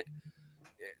can't.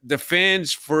 The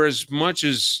fans, for as much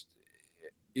as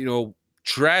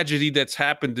tragedy that's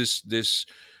happened this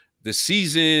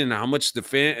season, how much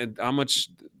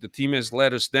the team has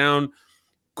let us down.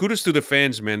 Kudos to the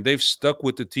fans, man. They've stuck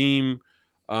with the team,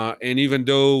 and even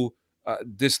though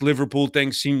this Liverpool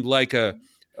thing seemed like a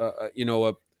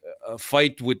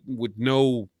fight with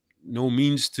no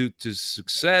means to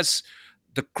success,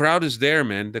 the crowd is there,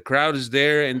 man. The crowd is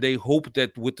there, and they hope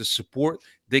that with the support,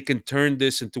 they can turn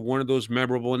this into one of those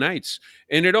memorable nights.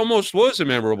 And it almost was a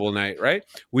memorable night, right?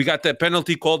 We got that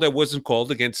penalty call that wasn't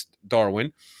called against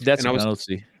Darwin. That's a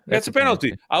penalty. That's a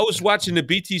penalty. I was watching the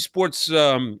BT Sports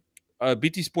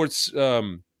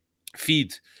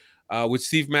feed with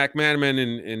Steve McManaman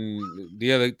and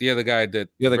the other guy that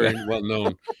very well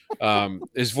known.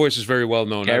 His voice is very well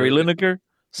known. Gary Lineker.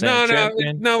 It's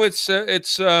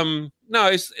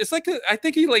like I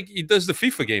think he does the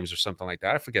FIFA games or something like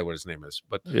that. I forget what his name is,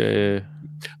 but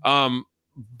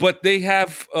but they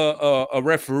have a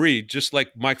referee just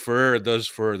like Mike Ferreira does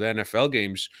for the NFL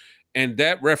games, and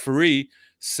that referee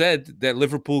said that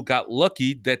Liverpool got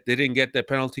lucky that they didn't get that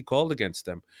penalty called against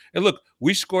them. And look,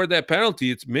 we scored that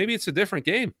penalty. Maybe it's a different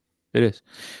game. It is,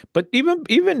 but even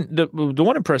the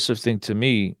one impressive thing to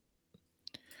me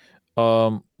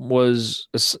was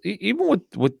even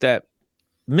with that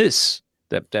miss,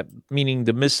 that meaning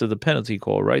the miss of the penalty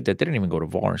call, right? That didn't even go to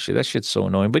VAR and shit. That shit's so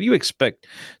annoying. But you expect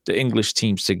the English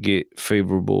teams to get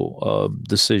favorable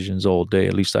decisions all day.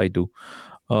 At least I do.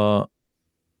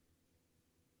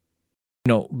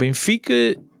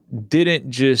 Benfica didn't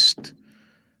just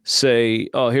say,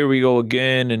 "Oh, here we go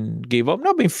again," and gave up.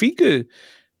 No, Benfica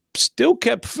still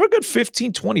kept for a good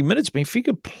 15, 20 minutes.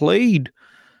 Benfica played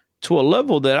to a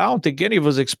level that I don't think any of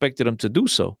us expected them to do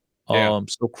so. Yeah.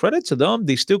 So credit to them.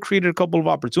 They still created a couple of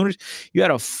opportunities. You had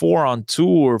a 4-on-2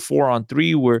 or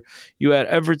 4-on-3 where you had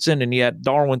Everton and you had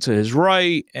Darwin to his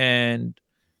right, and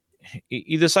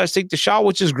he decides to take the shot,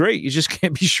 which is great. You just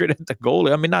can't be straight at the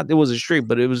goalie. I mean, it wasn't straight,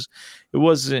 but it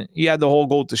wasn't. He had the whole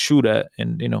goal to shoot at,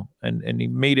 and and he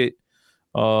made it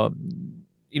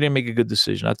He didn't make a good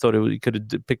decision. I thought he could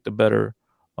have picked a better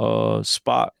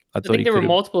spot. I think there were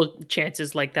multiple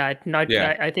chances like that.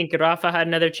 I think Rafa had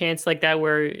another chance like that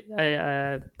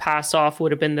where pass off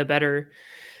would have been the better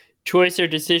choice or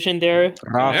decision there.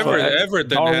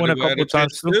 Everton had a couple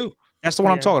times too. That's the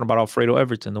one I'm talking about, Alfredo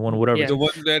Everton, the one with Everton. The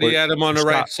one that he had him on the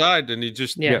right side, and he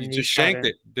just shanked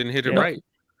it, didn't hit it right.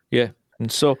 Yeah,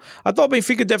 and so I thought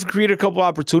Benfica definitely created a couple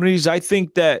opportunities. I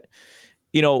think that,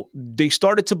 they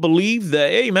started to believe that,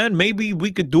 hey, man, maybe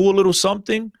we could do a little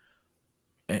something.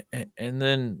 And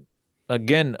then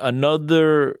again,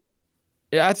 another.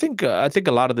 I think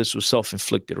a lot of this was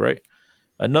self-inflicted, right?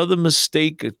 Another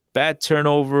mistake, a bad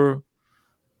turnover,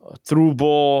 a through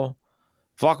ball.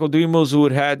 Vlaco Dimos,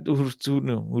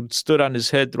 who stood on his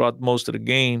head throughout most of the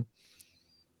game,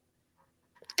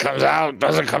 comes out,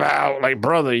 doesn't come out. Like,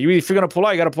 brother, if you're gonna pull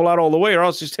out, you gotta pull out all the way, or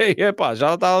else you stay here, pa.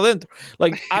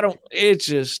 Like, I don't. It's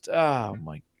just, oh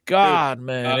my God,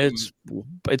 man,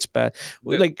 it's bad.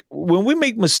 Like, when we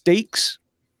make mistakes,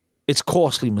 it's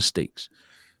costly mistakes.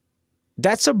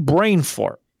 That's a brain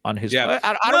fart on his. Yeah.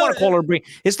 I don't want to call it a brain.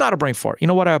 It's not a brain fart. You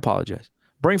know what? I apologize.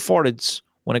 Brain fart. It's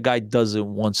when a guy does it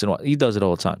once in a while. He does it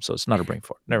all the time, so it's not a brain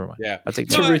fart. Never mind. Yeah, I think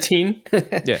it's a routine.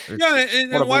 Yeah.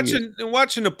 And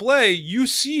watching the play, you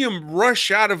see him rush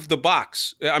out of the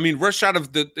box. I mean, rush out of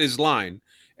his line.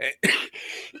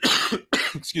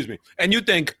 Excuse me. And you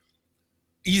think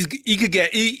he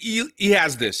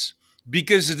has this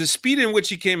because of the speed in which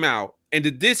he came out and the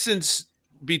distance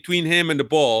between him and the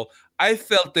ball. I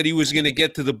felt that he was going to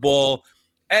get to the ball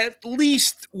at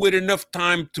least with enough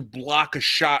time to block a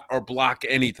shot or block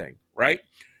anything, right?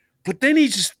 But then he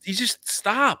just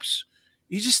stops.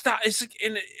 He just stops. It's like,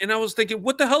 and I was thinking,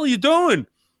 what the hell are you doing?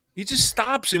 He just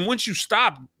stops, and once you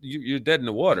stop, you're dead in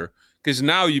the water because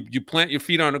now you plant your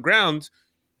feet on the ground,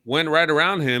 went right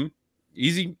around him,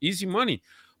 easy money.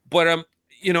 But I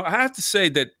have to say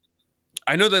that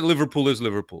I know that Liverpool is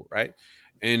Liverpool, right?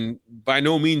 And by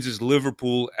no means is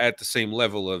Liverpool at the same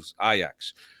level as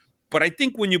Ajax. But I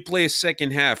think when you play a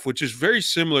second half, which is very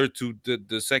similar to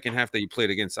the second half that you played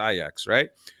against Ajax, right?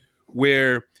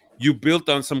 Where you built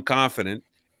on some confidence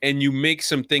and you make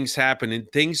some things happen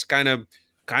and things kind of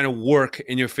work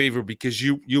in your favor because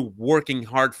you're working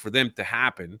hard for them to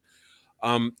happen.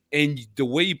 And the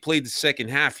way you played the second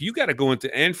half, you got to go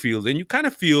into Anfield and you kind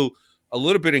of feel a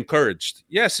little bit encouraged.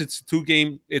 Yes, it's a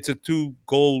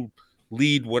 2-goal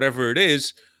lead, whatever it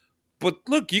is. But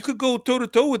look, you could go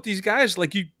toe-to-toe with these guys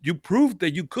like you proved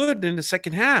that you could in the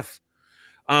second half.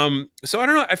 So I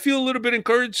don't know. I feel a little bit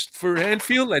encouraged for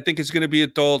Anfield. I think it's going to be a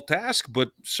tall task,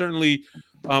 but certainly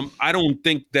I don't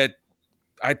think that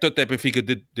 – I thought that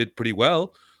Benfica did pretty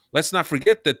well. Let's not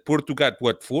forget that Porto got,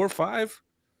 4 or 5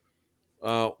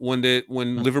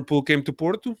 when Liverpool came to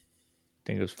Porto? I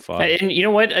think it was 5. And you know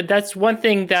what? That's one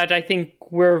thing that I think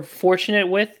we're fortunate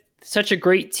with. Such a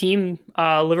great team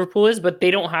Liverpool is, but they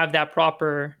don't have that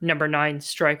proper number 9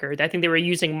 striker. I think they were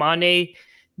using Mane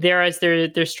there as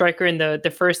their striker in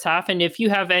the first half. And if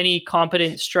you have any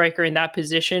competent striker in that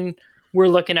position, we're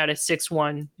looking at a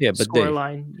 6-1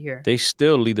 scoreline here. They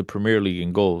still lead the Premier League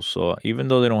in goals. So even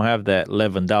though they don't have that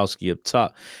Lewandowski up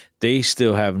top, they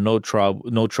still have no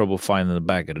trouble finding the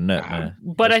back of the net, man.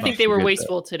 But I think they were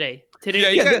wasteful today.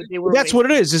 That's what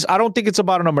it is. I don't think it's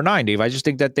about a number 9, Dave. I just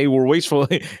think that they were wasteful.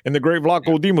 And the great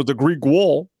Vlaco Dimos, the Greek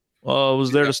wall,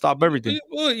 was there to stop everything.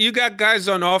 Well, you got guys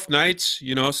on off nights.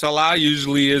 Salah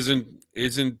usually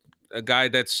isn't a guy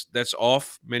that's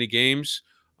off many games.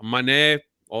 Mane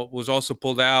was also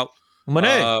pulled out.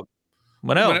 Sané.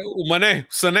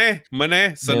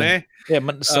 Yeah,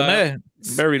 Sané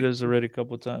buried us already a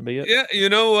couple of times. But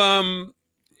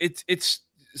it's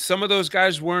some of those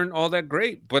guys weren't all that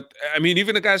great. But I mean,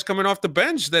 even the guys coming off the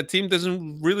bench, that team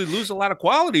doesn't really lose a lot of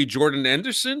quality. Jordan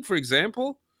Henderson, for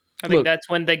example. I think that's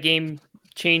when the game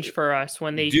changed for us.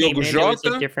 When they came in, it was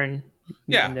a different.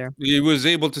 Yeah, he was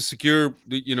able to secure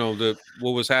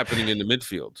what was happening in the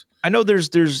midfield. I know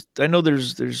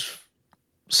there's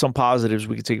some positives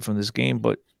we could take from this game,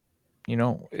 but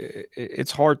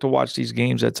it's hard to watch these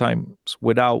games at times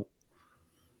without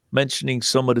mentioning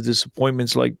some of the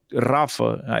disappointments. Like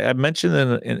Rafa, I mentioned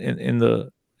in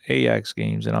the Ajax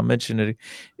games, and I mentioned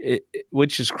it,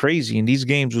 which is crazy. In these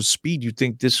games with speed, you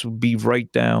think this would be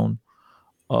right down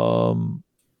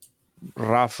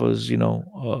Rafa's,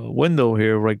 window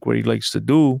here, like what he likes to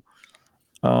do.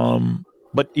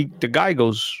 But the guy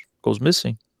goes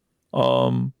missing.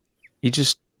 He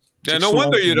just no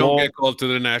wonder you don't get called to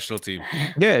the national team.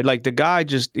 Yeah, like the guy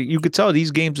you could tell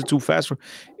these games are too fast for.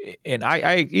 And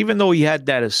I even though he had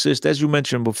that assist, as you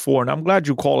mentioned before, and I'm glad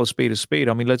you call a spade a spade.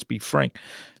 I mean, let's be frank.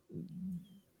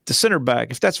 the center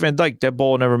back, if that's Van Dijk, that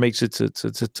ball never makes it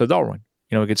to Darwin.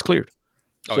 It gets cleared.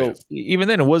 So even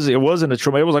then, it wasn't a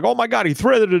trauma. It was like, oh my God, he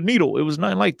threaded a needle. It was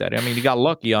nothing like that. I mean, he got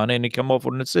lucky on it and he came off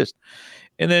with an assist.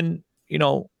 And then,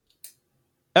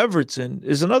 Everton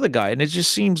is another guy. And it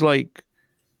just seems like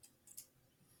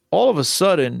all of a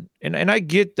sudden, and I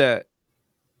get that,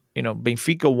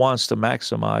 Benfica wants to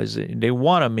maximize it and they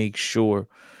want to make sure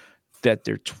that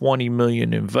their 20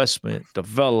 million investment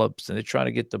develops and they're trying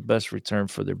to get the best return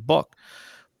for their buck.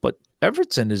 But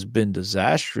Everton has been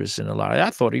disastrous in a lot.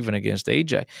 I thought even against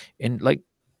AJ, and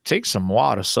take some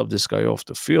while to sub this guy off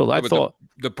the field. I thought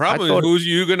the problem is who's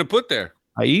you going to put there?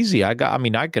 Easy. I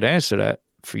could answer that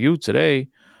for you today.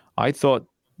 I thought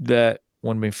that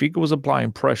when Benfica was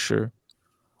applying pressure,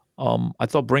 I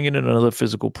thought bringing in another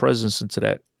physical presence into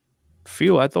that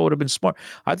field, I thought would have been smart.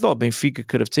 I thought Benfica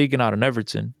could have taken out an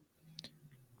Everton,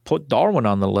 put Darwin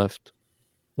on the left,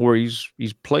 where he's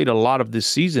played a lot of this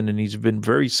season and he's been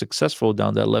very successful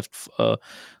down that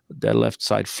left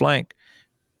side flank.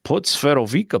 Put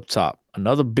Seferovic up top,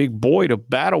 another big boy to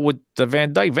battle with the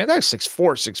Van Dijk. Van Dijk's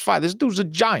 6'4", 6'5". This dude's a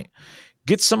giant.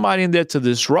 Get somebody in there to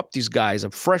disrupt these guys, a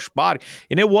fresh body.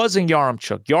 And it wasn't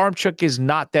Yaremchuk. Yaremchuk is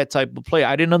not that type of player.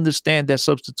 I didn't understand that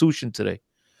substitution today.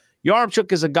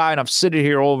 Yaremchuk is a guy, and I've said it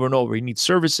here over and over, he needs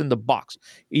service in the box.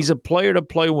 He's a player to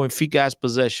play when Benfica has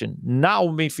possession. Now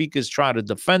when Benfica is trying to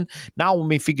defend, now when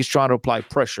Benfica is trying to apply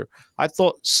pressure. I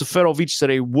thought Seferovic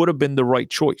today would have been the right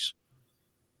choice.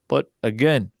 But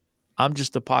again, I'm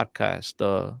just a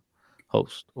podcast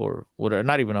host or whatever.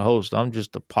 Not even a host. I'm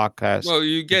just a podcast. Well,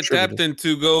 you get tapped in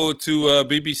to go to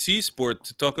BBC Sport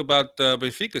to talk about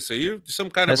Benfica. So you're some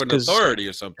kind of an authority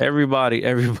or something. Everybody.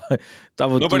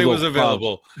 Nobody was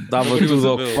available.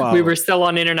 We were still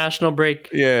on international break.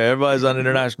 Yeah, everybody's on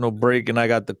international break, and I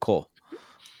got the call.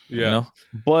 Yeah.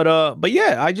 But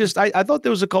yeah, I thought there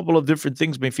was a couple of different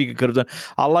things Benfica could have done.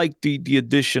 I like the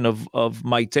addition of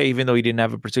Maite, even though he didn't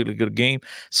have a particularly good game.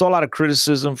 Saw a lot of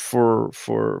criticism for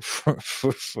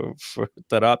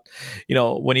Tarap,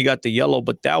 when he got the yellow,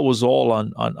 but that was all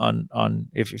on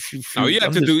if you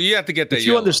have to get that if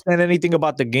yellow. You understand anything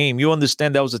about the game, you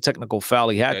understand that was a technical foul.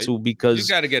 He had to, because you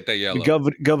got to get that yellow.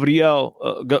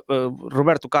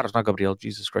 Roberto Carlos, not Gabriel,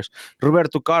 Jesus Christ.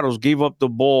 Roberto Carlos gave up the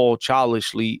ball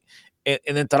childishly. And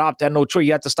then Tarap had no choice. He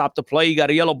had to stop the play. He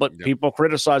got a yellow, but people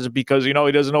criticize it because he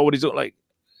doesn't know what he's doing.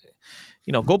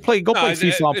 Go play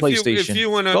FIFA on PlayStation.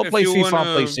 Go play FIFA on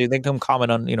PlayStation. Then come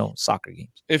comment on soccer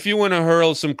games. If you want to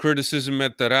hurl some criticism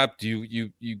at Tarap,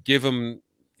 you give him,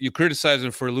 you criticize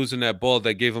him for losing that ball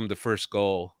that gave him the first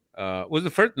goal. Was the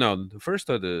first? No, the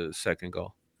first or the second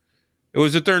goal? It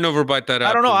was a turnover by Tarap.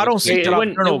 I don't know. I don't see it.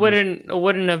 It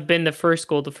wouldn't have been the first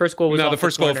goal. The first goal was the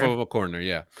first goal from a corner.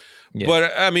 Yeah.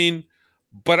 But I mean.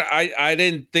 But I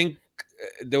didn't think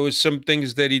there was some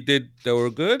things that he did that were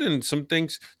good, and some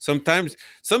things sometimes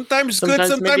good, sometimes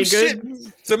shit.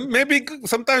 Sometimes maybe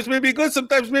good,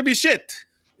 sometimes maybe shit.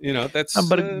 That's.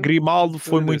 But Grimaldo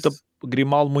foi muito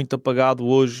apagado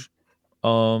hoje.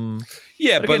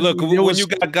 Yeah, but again, look, when you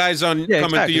got guys coming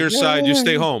to your side, you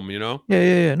stay home.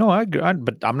 Yeah. No, I agree.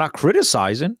 But I'm not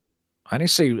criticizing. I'm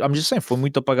just saying foi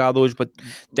muito apagado hoje, but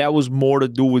that was more to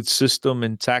do with system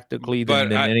and tactically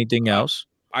than anything else.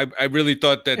 I really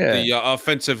thought that the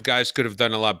offensive guys could have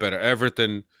done a lot better.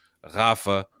 Everton,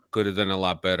 Rafa could have done a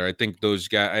lot better. I think those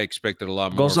guys, I expected a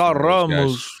lot more. Gonçalo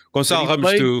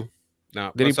Ramos too.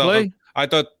 No, did he play? I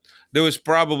thought there was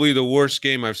probably the worst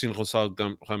game I've seen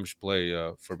Gonçalo Ramos play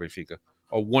for Benfica.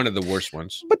 Or one of the worst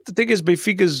ones. But the thing is,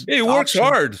 Benfica's he works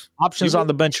hard. Options on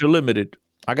the bench are limited.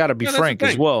 I got to be frank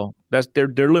as well.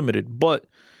 They're limited. But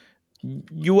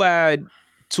you had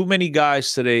too many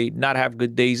guys today not have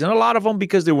good days, and a lot of them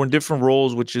because they were in different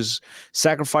roles, which is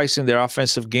sacrificing their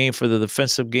offensive game for the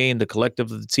defensive game, the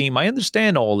collective of the team. I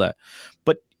understand all that.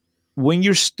 But when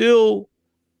you're still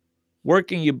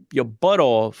working your butt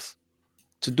off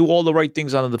to do all the right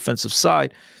things on the defensive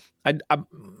side,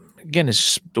 again,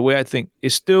 it's the way I think.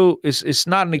 It's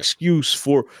not an excuse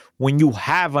for when you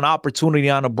have an opportunity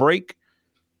on a break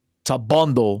to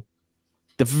bundle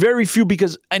the very few,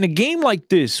 because in a game like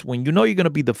this, when you're going to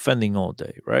be defending all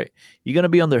day, right? You're going to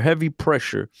be under heavy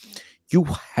pressure. You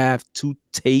have to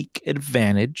take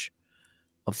advantage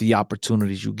of the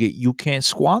opportunities you get. You can't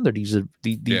squander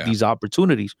these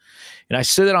opportunities. And I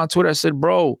said it on Twitter. I said,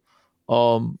 bro,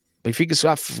 Benfica's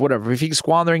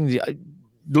squandering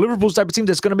the Liverpool's type of team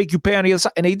that's going to make you pay on the other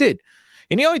side. And they did.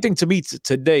 And the only thing to me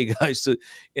today, guys,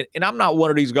 and I'm not one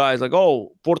of these guys like,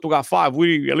 oh, Porto got 5. At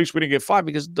least we didn't get 5,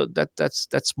 because that's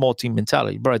small team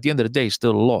mentality. But at the end of the day, it's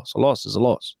still a loss. A loss is a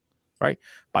loss, right?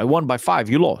 By 1, by 5,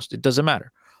 you lost. It doesn't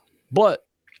matter. But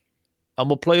I'm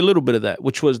gonna play a little bit of that,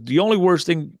 which was the only worst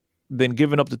thing than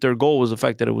giving up the third goal was the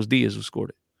fact that it was Diaz who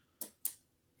scored it.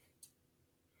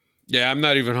 Yeah, I'm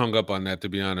not even hung up on that, to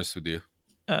be honest with you.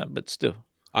 But still,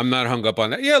 I'm not hung up on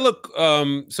that. Yeah, look,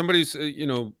 somebody's,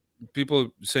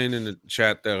 people saying in the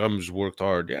chat that Rams worked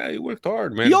hard. Yeah, he worked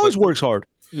hard, man. he always works hard.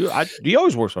 He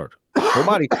always works hard.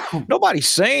 Nobody's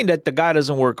saying that the guy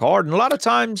doesn't work hard. And a lot of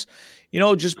times,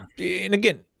 and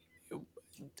again,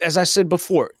 as I said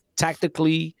before,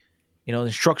 tactically,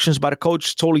 instructions by the coach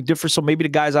is totally different. So maybe the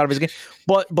guy's out of his game.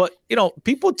 But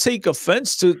people take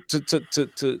offense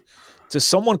to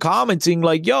someone commenting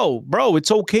like, "Yo, bro,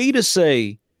 it's okay to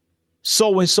say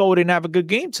so and so didn't have a good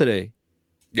game today."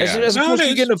 Yeah. As opposed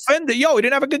to getting offended, "Yo, he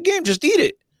didn't have a good game. Just eat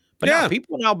it." But Yeah.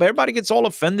 now everybody gets all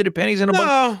offended at pennies in a bunch.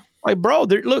 No, Like, bro,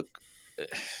 look.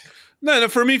 no,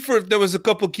 for me, there was a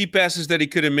couple key passes that he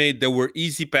could have made that were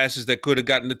easy passes that could have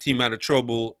gotten the team out of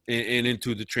trouble and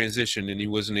into the transition, and he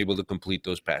wasn't able to complete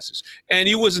those passes. And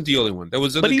he wasn't the only one. There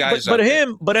was other guys.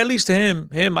 But at least to him,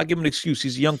 I give him an excuse.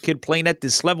 He's a young kid playing at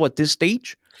this level at this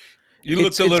stage. You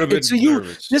looked a little bit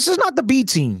nervous. This is not the B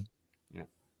team,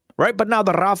 right? But now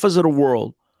the Rafas of the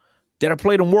world that have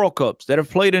played in World Cups, that have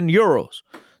played in Euros,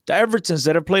 the Evertons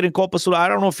that have played in Copa Sul. I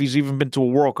don't know if he's even been to a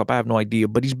World Cup. I have no idea.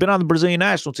 But he's been on the Brazilian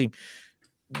national team.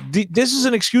 This is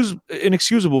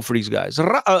inexcusable for these guys.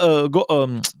 Gonçalo,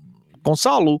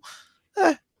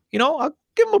 I'll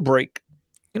give him a break.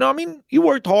 I mean, he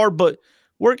worked hard, but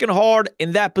working hard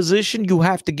in that position, you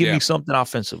have to give me something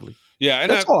offensively. Yeah,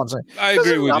 and that's all I'm saying. I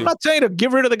agree with you. I'm not saying to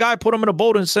get rid of the guy, put him in a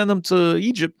boat, and send him to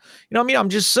Egypt. You know what I mean? I'm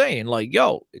just saying, like,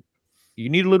 yo, you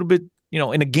need a little bit,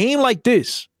 in a game like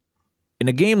this,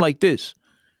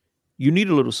 you need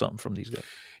a little something from these guys.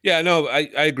 Yeah, no, I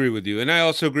agree with you. And I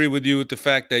also agree with you with the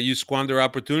fact that you squander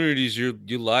opportunities,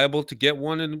 you're liable to get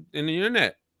one in the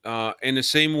internet. In the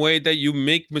same way that you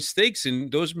make mistakes,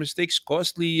 and those mistakes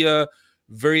costly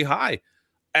very high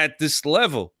at this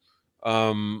level.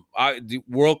 The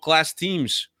world-class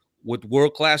teams with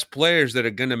world-class players that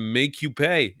are going to make you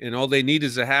pay, and all they need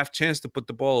is a half chance to put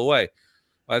the ball away.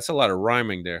 Well, that's a lot of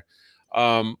rhyming there.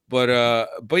 But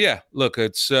yeah, look,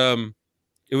 it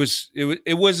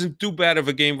wasn't too bad of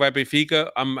a game by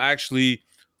Benfica.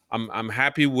 I'm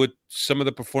happy with some of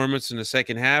the performance in the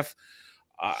second half.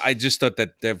 I just thought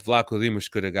that Vlaco Dimos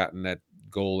could have gotten that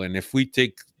goal, and if we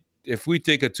take a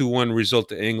 2-1 result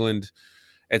to England,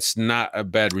 it's not a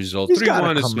bad result. He's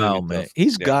got to come out, man.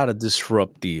 He's got to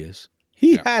disrupt Diaz.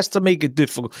 He has to make it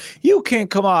difficult. You can't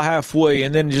come out halfway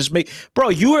and then just make. Bro,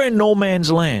 you are in no man's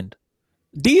land.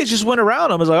 Diaz just went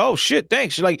around him. Was like, oh shit,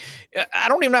 thanks. You're like, I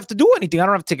don't even have to do anything. I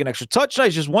don't have to take an extra touch.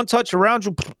 It's just one touch around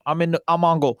you. I'm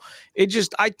on goal.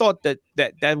 I thought that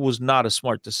was not a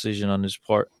smart decision on his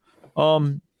part.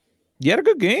 You had a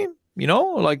good game.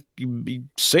 Like you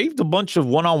saved a bunch of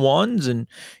one-on-ones, and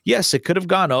yes, it could have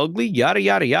gone ugly. Yada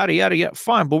yada yada yada yada.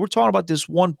 Fine, but we're talking about this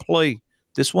one play,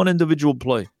 this one individual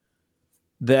play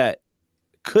that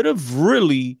could have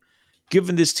really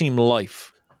given this team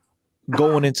life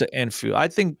going into Anfield. I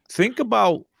think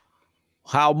about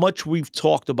how much we've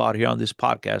talked about here on this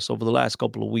podcast over the last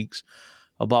couple of weeks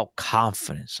about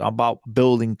confidence, about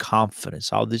building confidence,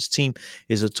 how this team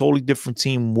is a totally different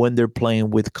team when they're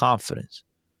playing with confidence.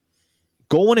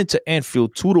 Going into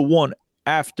Anfield 2-1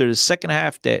 after the second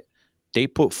half that they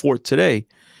put forth today,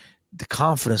 the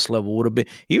confidence level would have been,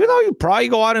 even though you probably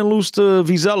go out and lose to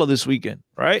Vizela this weekend,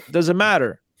 right? Doesn't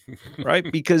matter,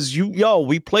 right? Because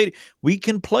we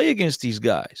can play against these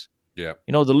guys. Yeah.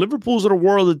 The Liverpools of the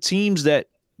world, the teams that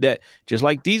just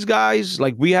like these guys,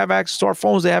 like we have access to our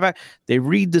phones, they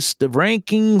read the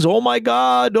rankings. Oh my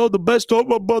God, the best,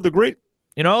 the great,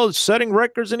 setting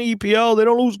records in the EPL. They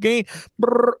don't lose game.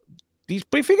 These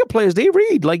Benfica players, they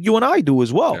read like you and I do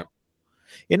as well. Yeah.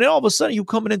 And then all of a sudden you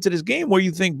coming into this game where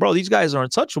you think, bro, these guys are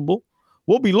untouchable.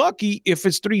 We'll be lucky if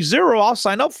it's 3-0. I'll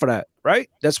sign up for that, right?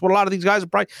 That's what a lot of these guys are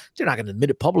probably, they're not going to admit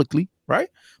it publicly, right?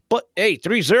 But hey,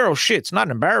 3-0, shit, it's not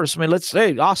an embarrassment.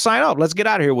 I'll sign up. Let's get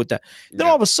out of here with that. Then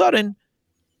all of a sudden,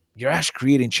 you're actually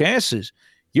creating chances.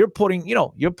 You're putting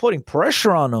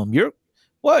pressure on them.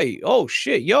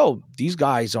 These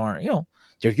guys aren't,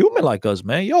 they're human like us,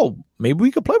 man. Maybe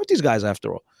we could play with these guys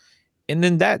after all. And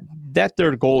then that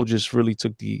third goal just really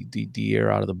took the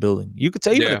air out of the building. You could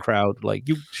tell even the crowd,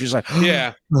 she's like,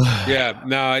 yeah.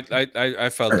 No, I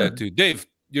felt that too. Dave,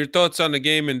 your thoughts on the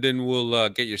game, and then we'll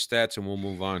get your stats and we'll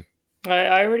move on.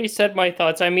 I already said my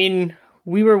thoughts. I mean,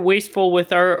 we were wasteful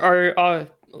with our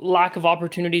lack of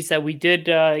opportunities that we did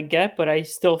get, but I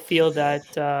still feel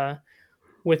that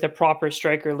with a proper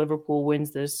striker, Liverpool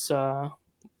wins this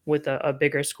with a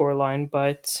bigger scoreline.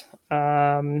 But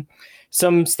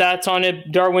some stats on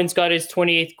it. Darwin's got his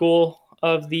 28th goal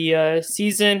of the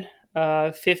season,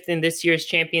 5th in this year's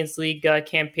Champions League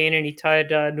campaign, and he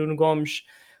tied Nuno Gomes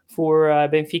for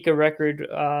Benfica record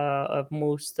of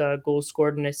most goals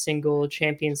scored in a single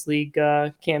Champions League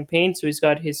campaign. So he's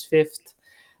got his 5th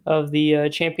of the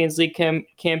Champions League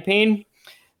campaign.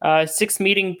 6th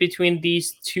meeting between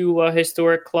these two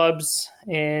historic clubs,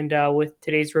 and with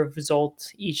today's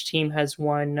result, each team has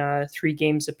won 3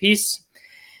 games apiece.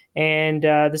 And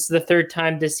this is the 3rd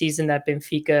time this season that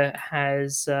Benfica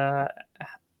has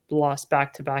lost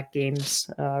back-to-back games.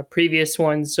 Previous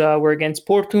ones were against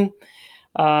Porto,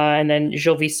 and then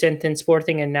Gil Vicente and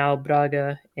Sporting, and now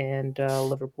Braga and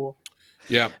Liverpool.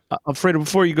 Yeah. Fredo,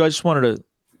 before you guys, just wanted to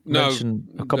mention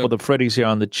a couple of the Freddies here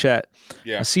on the chat.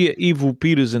 Yeah. I see Evo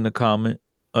Peters in the comment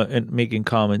and making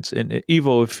comments. And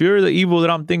Evo, if you're the Evo that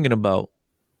I'm thinking about,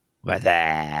 what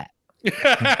that?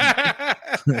 Yeah,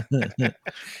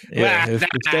 if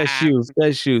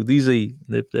that's you. These are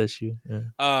if that's you.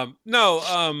 Yeah.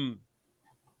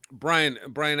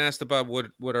 Brian asked about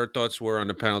what our thoughts were on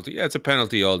the penalty. Yeah, it's a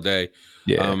penalty all day.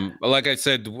 Yeah. Like I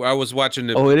said, I was watching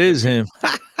the. Oh, it is him.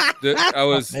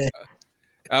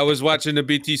 I was watching the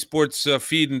BT Sports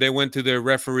feed, and they went to their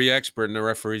referee expert, and the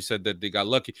referee said that they got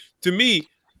lucky. To me,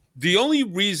 the only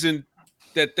reason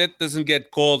that doesn't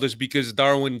get called is because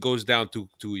Darwin goes down too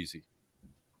easy.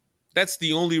 That's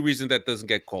the only reason that doesn't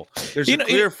get called. There's a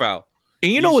clear foul.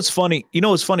 And you know what's funny?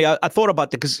 I thought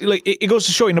about that because like it goes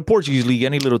to show in the Portuguese league,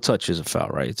 any little touch is a foul,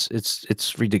 right?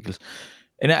 It's ridiculous.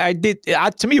 And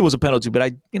to me, it was a penalty,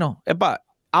 but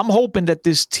I'm hoping that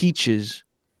this teaches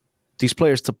these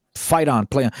players to fight on,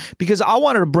 play on, because I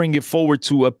wanted to bring it forward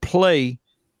to a play.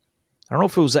 I don't know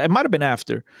if it might have been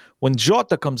after when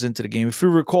Jota comes into the game. If you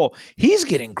recall, he's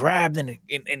getting grabbed and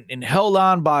held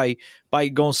on by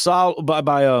Gonçalo,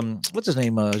 by what's his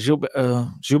name?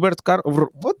 Gilberto Carlos.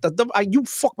 You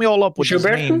fuck me all up with his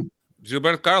name.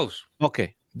 Gilberto Carlos.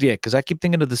 Okay. Yeah, because I keep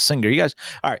thinking of the singer. You guys,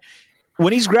 all right.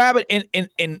 When he's grabbing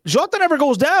and Jota never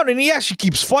goes down, and he actually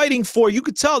keeps fighting for it. You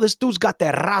could tell this dude's got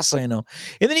that raza in him.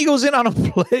 And then he goes in on a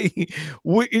play.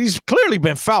 He's clearly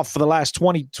been fouled for the last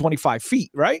 20, 25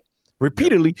 feet, right?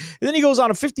 Repeatedly. And then he goes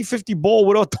on a 50-50 ball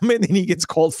without the man, and he gets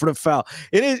called for the foul.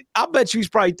 I bet you he's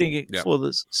probably thinking, for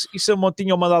this,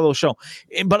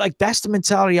 but like that's the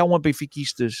mentality I want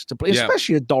Benfiquistas to play,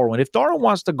 especially at Darwin. If Darwin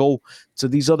wants to go to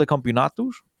these other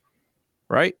campeonatos,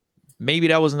 right? Maybe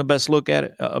that wasn't the best look at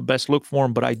it, best look for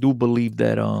him, but I do believe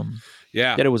that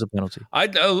that it was a penalty.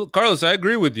 Carlos, I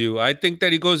agree with you. I think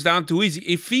that he goes down too easy.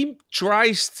 If he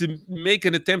tries to make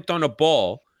an attempt on a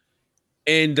ball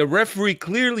and the referee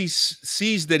clearly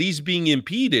sees that he's being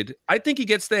impeded, I think he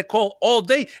gets that call all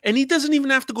day, and he doesn't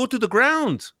even have to go to the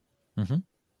ground. Mm-hmm.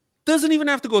 Doesn't even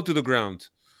have to go to the ground.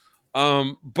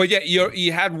 But yeah,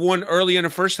 you had one early in the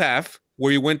first half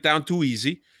where he went down too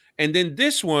easy, and then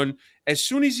this one, as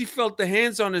soon as he felt the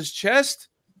hands on his chest,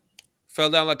 fell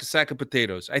down like a sack of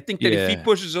potatoes. I think that if he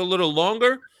pushes a little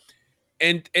longer,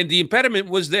 and the impediment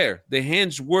was there, the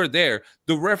hands were there,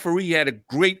 the referee had a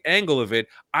great angle of it.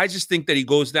 I just think that he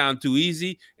goes down too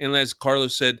easy, and as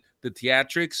Carlos said, the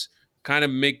theatrics kind of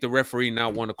make the referee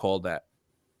not want to call that.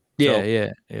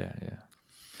 In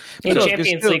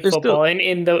Champions League football, and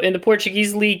in the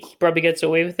Portuguese league, he probably gets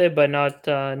away with it, but not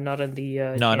in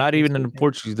the no, not even in the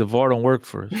Portuguese. The VAR don't work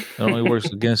for us. It only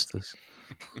works against us.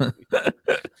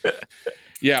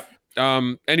 Yeah.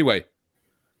 Anyway,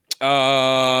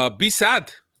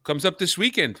 B-SAD comes up this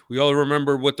weekend. We all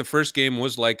remember what the first game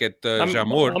was like at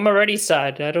Jamor. I'm already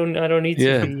sad. I don't need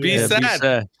to be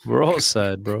sad. We're all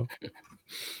sad, bro.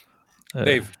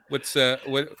 Dave,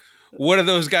 what are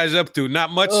those guys up to?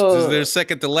 Not much. They're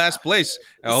second to last place.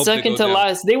 Second to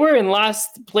last. They were in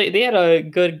last place. They had a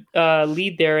good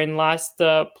lead there in last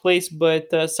place, but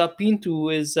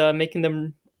Sapinto is making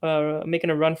a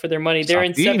run for their money. They're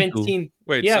in 17th.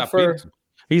 Wait, yeah,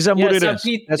 he's at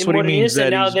Moreirense. That's what he means.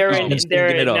 And now they're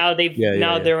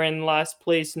in last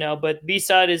place now. But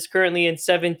B-SAD is currently in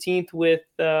 17th with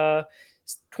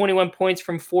 21 points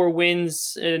from 4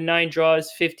 wins, 9 draws,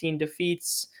 15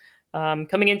 defeats.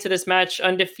 Coming into this match,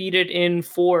 undefeated in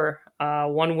 4,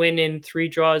 1 win in 3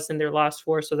 draws in their last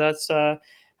 4. So that's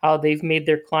how they've made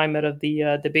their climb out of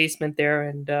the basement there.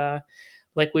 And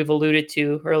like we've alluded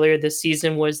to earlier, this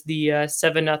season was the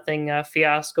 7-0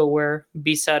 fiasco where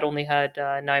B-SAD only had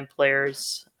 9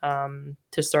 players to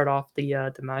start off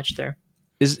the match there.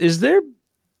 Is the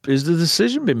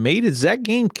decision been made? Does that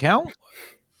game count?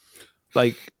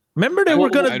 Like, remember they were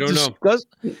going to discuss.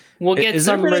 We'll get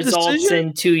some results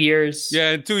in 2 years.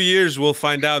 Yeah, in 2 years we'll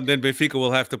find out. And then Benfica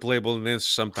will have to play Belenenses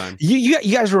sometime. You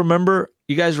guys remember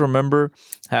You guys remember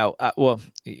how? Well,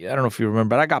 I don't know if you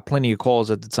remember, but I got plenty of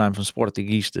calls at the time from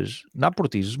Sportingistas, not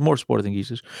Portistas, more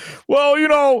Sportingistas. Well,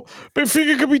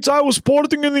 Benfica could be tied with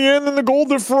Sporting in the end, and the goal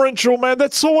differential, man,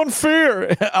 that's so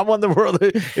unfair. I wonder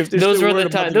if those were the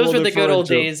time. Those were the good old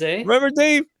days, eh? Remember,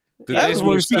 Dave? The That days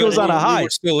was when Benfica was on a high. we were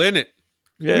still in it.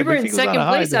 Yeah, We were in Benfica was on second a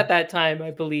high place then. at that time,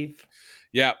 I believe.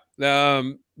 Yeah.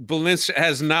 Belenenses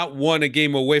has not won a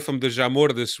game away from the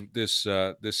Jamor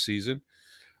this season.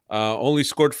 Only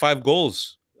scored 5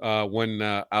 goals when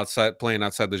playing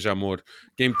outside the Jamor.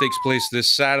 Game takes place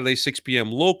this Saturday, 6 p.m.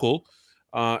 local.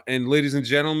 And ladies and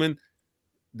gentlemen,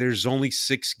 there's only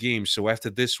 6 games. So after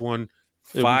this one,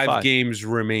 It'll be 5 games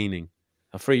remaining.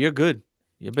 Afraid you're good.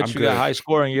 You bet I'm you good. got high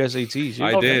score on your SATs.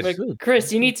 I did. But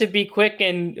Chris, you need to be quick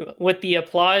and with the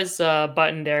applause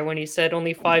button there when he said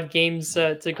only 5 games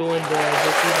to go in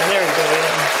the season. There we go.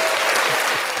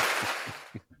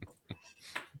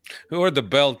 Yeah. Or the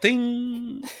bell,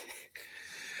 ding.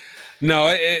 No,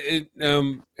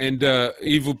 and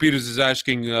Ivo Peters is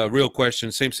asking a real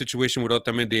question. Same situation with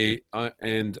Otamendi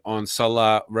and on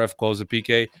Salah, ref calls a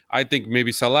PK. I think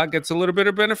maybe Salah gets a little bit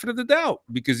of benefit of the doubt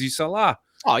because he's Salah.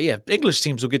 Oh, yeah. English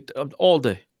teams will get all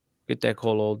day. Get that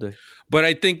call all day. But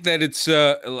I think that it's,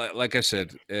 like I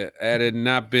said, had it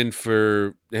not been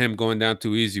for him going down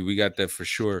too easy, we got that for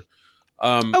sure.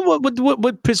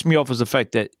 What pissed me off was the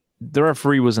fact that the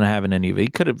referee wasn't having any of it. He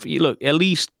could have, look, at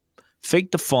least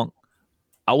fake the funk.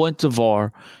 I went to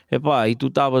VAR. Epá, tu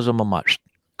estavas a mamar.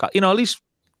 At least,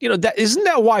 that isn't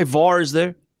that why VAR is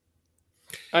there?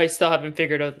 I still haven't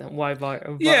figured out why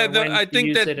VAR. Yeah, when I to think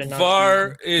use it that and not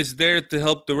VAR use is there to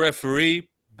help the referee.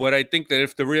 But I think that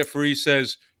if the referee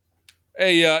says,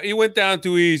 hey, he went down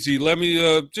too easy. Let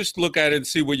me just look at it and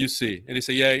see what you see. And he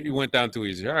say, yeah, he went down too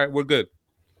easy. All right, we're good.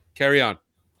 Carry on.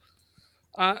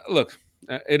 Look,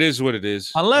 it is what it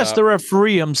is. Unless the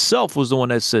referee himself was the one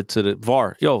that said to the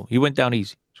VAR, yo, he went down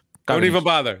easy. Don't even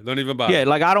bother. Don't even bother. Yeah,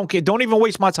 like I don't care. Don't even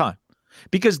waste my time.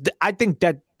 Because I think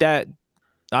that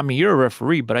I mean, you're a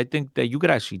referee, but I think that you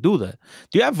could actually do that.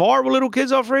 Do you have VAR with little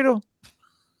kids, Alfredo?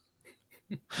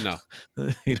 No.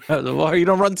 You don't have the VAR. You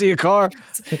don't run to your car.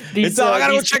 These, I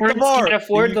gotta go check the parents VAR. can't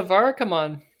afford the VAR. Come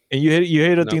on. And you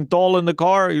hit a No. tintol in the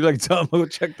car. You like tell them go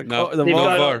check the No, car. The They've no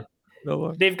got- VAR. No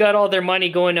VAR. They've got all their money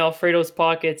going to Alfredo's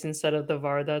pockets instead of the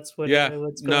VAR. That's what. Yeah.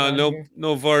 What's going No, on here.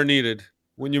 no VAR needed.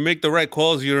 When you make the right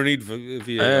calls, you don't need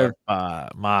VAR.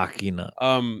 Máquina.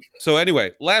 So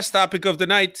anyway, last topic of the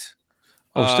night.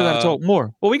 Oh, still got to talk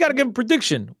more. Well, we got to give a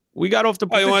prediction. We got off the Oh,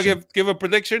 prediction. you want to give a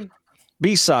prediction?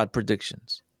 B-side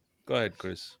predictions. Go ahead,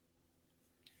 Chris.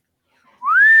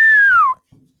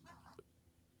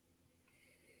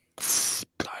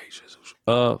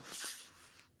 Uh,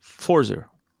 4-0.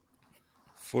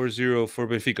 4-0 for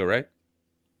Benfica, right?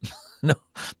 No,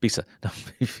 B-side. No,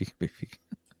 Benfica.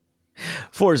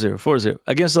 4-0.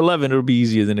 Against 11, it'll be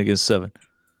easier than against 7.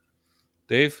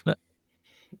 Dave?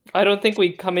 I don't think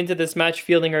we come into this match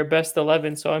fielding our best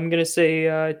 11, so I'm gonna say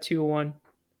 2-1.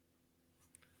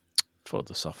 For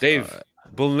the soft. Dave,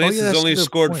 Belenenses Oh, yeah, that's only a good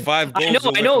scored point. 5 goals.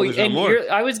 I know, away from the and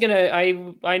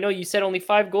Jamor. I know you said only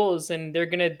 5 goals, and they're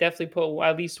gonna definitely put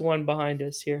at least 1 behind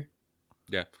us here.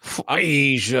 Yeah.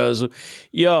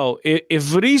 Yo, if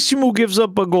Verissimo gives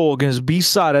up a goal against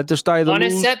B-side at the start of the On a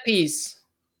lose, set piece.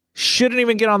 shouldn't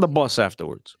even get on the bus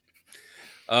afterwards.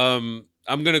 I'm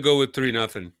going to go with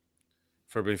 3-0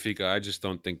 for Benfica. I just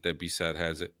don't think that B-side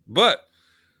has it. But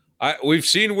we've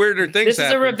seen weirder things This is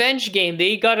happen. a revenge game.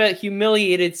 They got a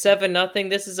humiliated 7-0.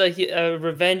 This is a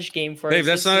revenge game for Dave,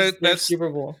 us. That's Super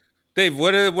Bowl. Dave,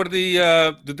 what are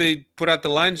did they put out the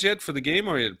lines yet for the game,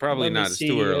 or probably Let me not? It's see,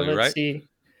 too early, let's right? see.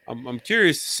 I'm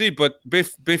curious to see, but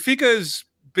Benfica has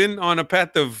been on a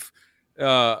path of,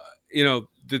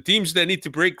 the teams that need to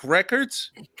break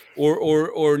records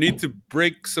or need to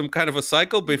break some kind of a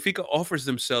cycle. Benfica offers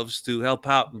themselves to help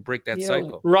out and break that Yeah,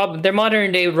 cycle. they're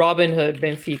modern day Robin Hood,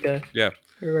 Benfica. Yeah,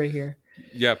 They're right here.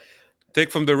 yeah.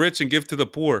 Take from the rich and give to the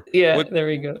poor. Yeah, there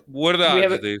we go. What are the We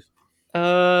have odds, Dave?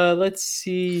 Let's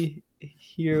see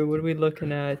here. What are we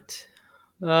looking at?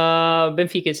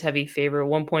 Benfica's heavy favorite,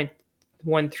 1.13,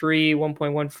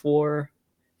 1.14.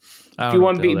 If you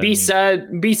want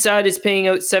B-side is paying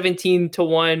out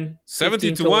 17-1.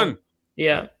 17-1.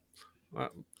 Yeah.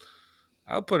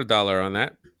 I'll put $1 on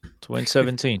that. To win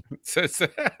 17.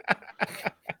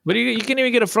 But you can't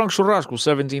even get a Frank Churrasco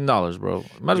 $17, bro.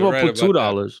 Might as You're well right put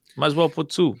about $2. Might as well put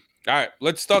 2. All right,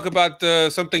 let's talk about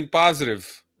something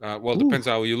positive. Well, depends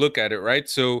how you look at it, right?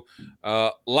 So,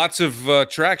 lots of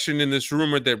traction in this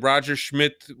rumor that Roger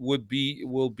Schmidt will be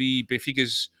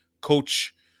Benfica's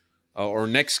coach, or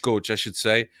next coach, I should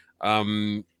say.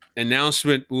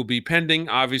 announcement will be pending.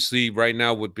 Obviously, right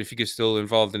now, with Benfica still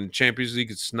involved in the Champions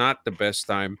League, it's not the best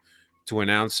time to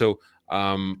announce. So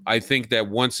I think that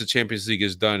once the Champions League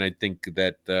is done, I think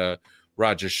that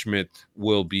Roger Schmidt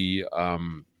will be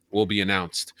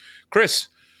announced. Chris,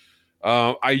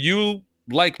 are you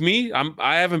like me?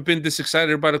 I haven't been this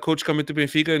excited about a coach coming to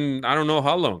Benfica in I don't know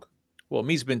how long. Well,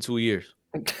 me's been 2 years.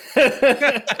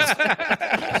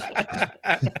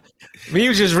 Me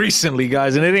was just recently,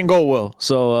 guys, and it didn't go well.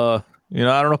 So, I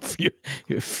don't know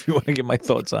if you want to get my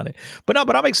thoughts on it. But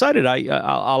I'm excited.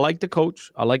 I like the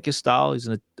coach. I like his style. He's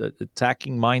an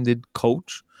attacking-minded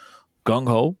coach,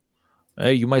 gung-ho.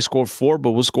 Hey, you might score 4,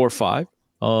 but we'll score 5.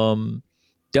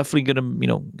 Definitely going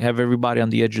to, have everybody on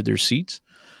the edge of their seats.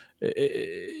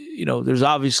 There's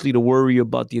obviously the worry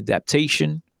about the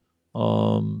adaptation.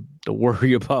 The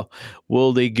worry about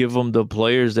will they give him the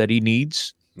players that he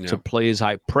needs to play his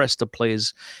high press, to play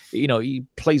his, he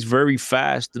plays very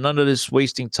fast. None of this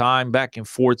wasting time, back and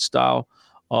forth style.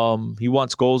 He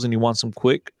wants goals and he wants them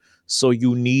quick. So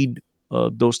you need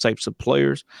those types of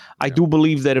players. I do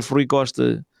believe that if Rui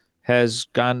Costa has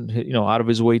gone, out of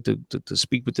his way to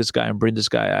speak with this guy and bring this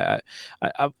guy,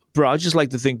 I just like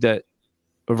to think that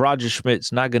Roger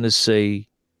Schmidt's not going to say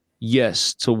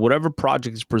yes to whatever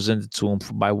project is presented to him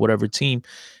by whatever team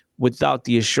without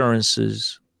the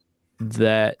assurances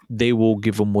that they will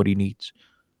give him what he needs.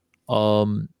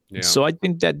 So I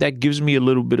think that gives me a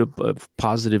little bit of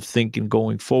positive thinking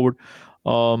going forward.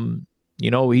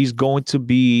 He's going to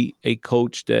be a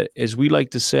coach that, as we like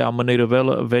to say, a maneira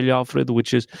velha, Alfredo,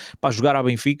 which is para jogar a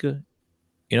Benfica.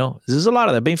 There's a lot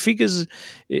of that. Benfica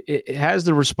it has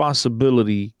the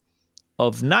responsibility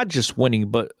of not just winning,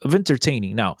 but of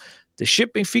entertaining. Now, the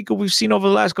shit Benfica we've seen over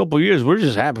the last couple of years, we're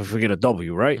just happy if we get a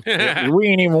W, right? We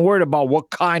ain't even worried about what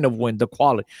kind of win, the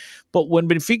quality. But when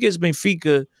Benfica is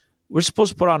Benfica, we're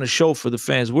supposed to put on a show for the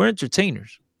fans. We're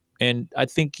entertainers. And I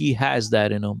think he has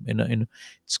that in him. And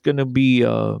it's going to be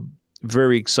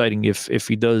very exciting if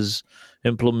he does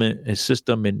implement his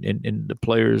system and the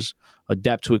players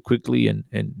adapt to it quickly and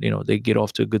they get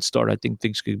off to a good start. I think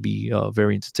things could be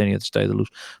very entertaining at the Stade da Luz.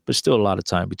 But still a lot of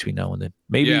time between now and then.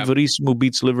 Maybe Verissimo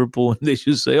beats Liverpool and they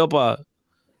should say, Opa,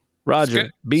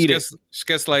 Roger, beat it.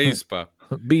 Esquece la ispa.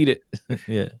 Beat it.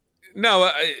 Yeah.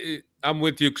 No, I'm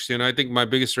with you, Cristiano. I think my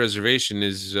biggest reservation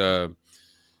is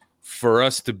for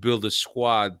us to build a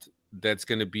squad that's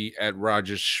going to be at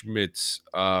Roger Schmidt's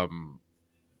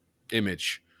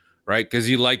image, right? Because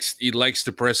he likes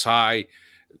to press high.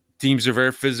 Teams are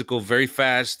very physical, very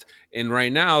fast, and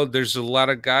right now there's a lot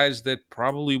of guys that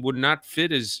probably would not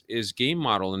fit his game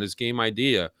model and his game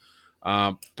idea.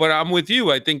 But I'm with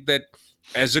you. I think that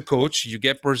as a coach, you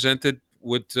get presented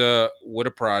with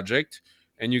a project,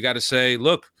 and you got to say,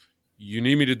 "Look, you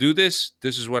need me to do this.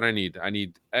 This is what I need. I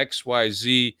need X, Y,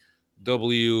 Z,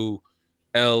 W,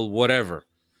 L, whatever."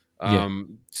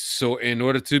 So in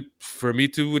order for me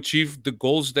to achieve the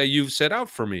goals that you've set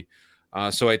out for me,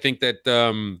 so I think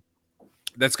that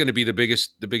that's going to be the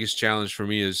biggest challenge for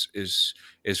me is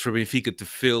for Benfica to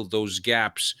fill those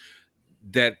gaps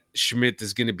that Schmidt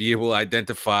is going to be able to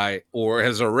identify or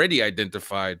has already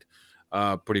identified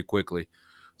pretty quickly.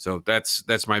 So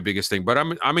that's my biggest thing. But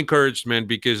I'm encouraged, man,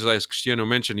 because as Cristiano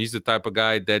mentioned, he's the type of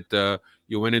guy that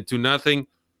you went into nothing.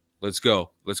 Let's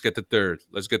go. Let's get the 3rd.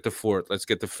 Let's get the 4th. Let's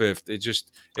get the 5th. It's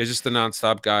just a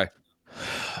nonstop guy.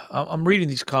 I'm reading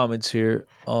these comments here.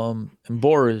 And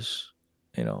Boris,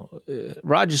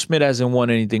 Roger Schmidt hasn't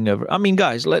won anything ever. I mean,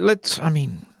 guys, let's. I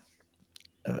mean,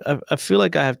 I feel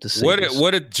like I have to say.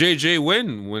 What did JJ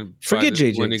win when? Forget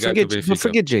JJ. When he got to Benfica?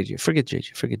 Forget JJ. Forget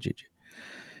JJ.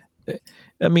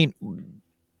 I mean,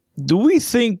 do we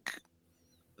think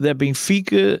that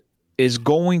Benfica is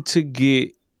going to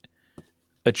get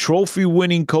a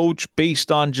trophy-winning coach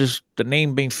based on just the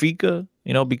name Benfica?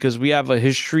 Because we have a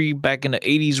history back in the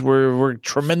 80s where we're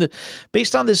tremendous.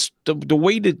 Based on this, the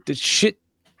way that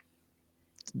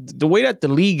the way that the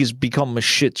league has become a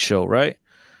shit show, right?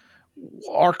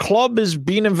 Our club is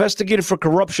being investigated for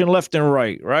corruption left and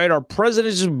right? Our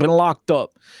president has been locked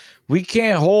up. We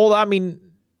can't hold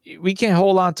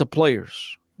on to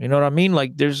players. You know what I mean?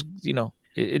 Like there's,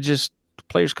 it just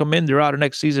players come in, they're out of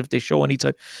next season if they show any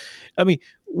type. I mean,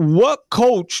 what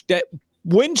coach that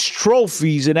wins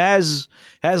trophies and has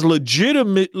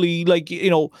legitimately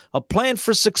a plan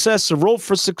for success, a role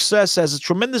for success, has a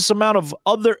tremendous amount of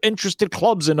other interested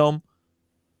clubs in them?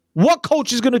 What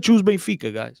coach is going to choose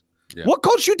Benfica, guys? Yeah. What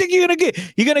coach you think you're going to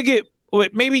get? You're going to get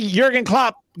maybe Jurgen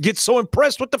Klopp gets so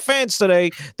impressed with the fans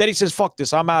today that he says, "Fuck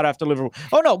this, I'm out after Liverpool."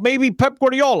 Oh no, maybe Pep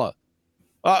Guardiola.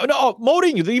 No,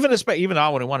 Mourinho. Even I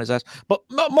wouldn't want his ass. But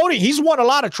Mourinho, he's won a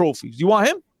lot of trophies. You want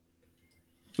him?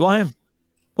 You want him?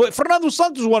 Wait, Fernando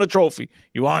Santos won a trophy.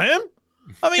 You want him?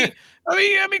 I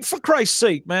mean, for Christ's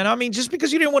sake, man. I mean, just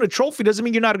because you didn't win a trophy doesn't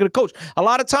mean you're not a good coach. A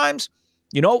lot of times,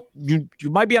 you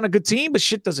might be on a good team, but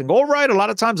shit doesn't go right. A lot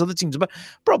of times other teams, but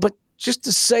just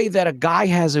to say that a guy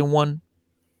hasn't won,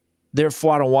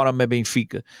 therefore I don't want him at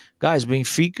Benfica. Guys,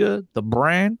 Benfica, the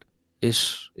brand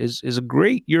is a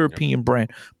great European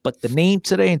brand, but the name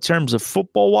today in terms of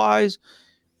football wise,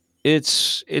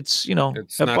 it's not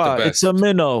the best. It's a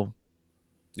minnow.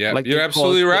 Yeah, like you're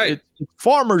absolutely right. It's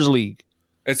Farmers League.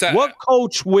 What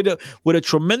coach with a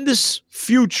tremendous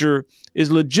future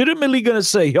is legitimately going to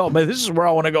say, yo, man, this is where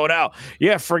I want to go now.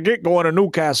 Yeah, forget going to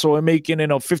Newcastle and making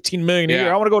 $15 million a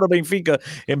year. I want to go to Benfica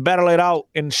and battle it out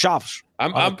in shops.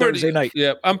 I'm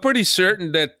pretty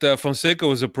certain that Fonseca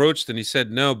was approached and he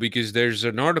said no, because there's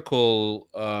an article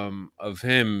of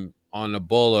him on a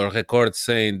Ball or Record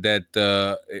saying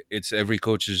that it's every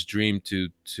coach's dream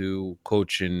to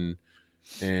coach and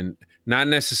not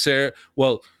necessarily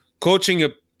coaching a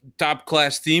top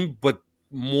class team, but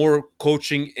more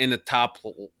coaching in a top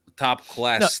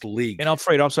class league. And I'm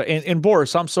sorry. And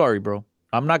Boris, I'm sorry, bro.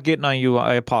 I'm not getting on you.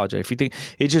 I apologize. If you think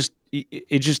you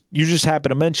just happen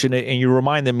to mention it, and you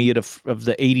reminded me of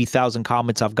the 80,000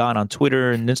 comments I've gotten on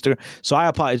Twitter and Instagram. So I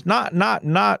apologize.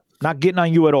 Not getting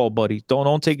on you at all, buddy.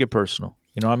 Don't take it personal.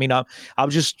 You know what I mean? I'm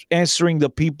just answering the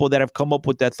people that have come up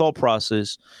with that thought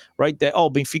process, right? That,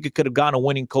 Benfica could have gone a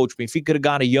winning coach. Benfica could have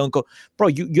gone a young coach. Bro,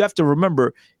 you have to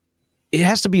remember, it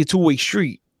has to be a two-way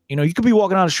street. You know, you could be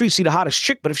walking down the street, see the hottest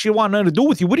chick, but if she don't want nothing to do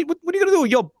with you, what are you going to do?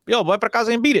 Yo, boy, para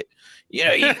casa and beat it.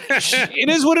 Yeah, it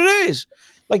is what it is.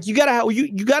 Like, you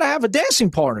gotta have a dancing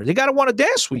partner. They gotta want to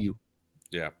dance with you.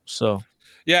 Yeah. So.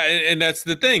 Yeah, and that's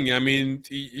the thing. I mean,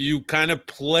 you kind of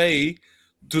play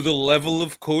to the level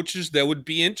of coaches that would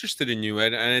be interested in you.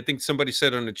 And I think somebody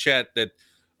said on the chat that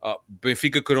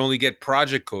Benfica could only get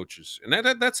project coaches. And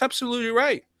that's absolutely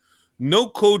right. No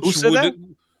coach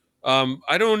would.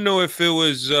 I don't know if it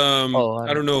was.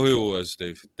 I don't know who it was,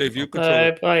 Dave. Dave, you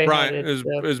control Brian. It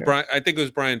was Brian. I think it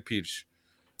was Brian Peach.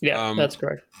 Yeah, that's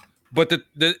correct. But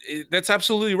that's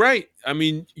absolutely right. I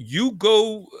mean, you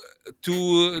go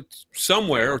to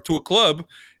somewhere or to a club,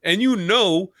 and you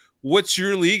know what's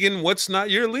your league and what's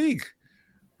not your league,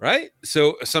 right?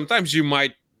 So sometimes you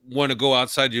might want to go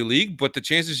outside your league, but the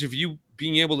chances of you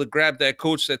being able to grab that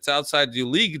coach that's outside your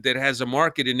league that has a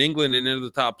market in England and in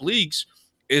the top leagues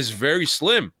is very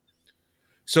slim.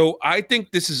 So I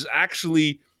think this is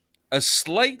actually a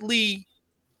slightly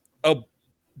a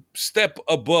step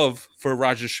above for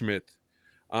Roger Schmidt.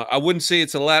 I wouldn't say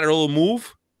it's a lateral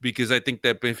move, because I think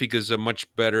that Benfica is a much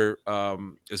better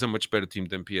team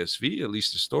than PSV, at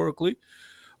least historically.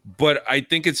 But I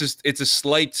think it's a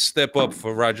slight step up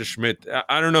for Roger Schmidt.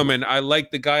 I don't know, man. I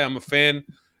like the guy. I'm a fan,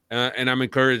 and I'm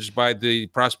encouraged by the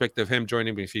prospect of him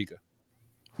joining Benfica.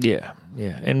 Yeah.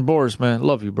 And Boris, man,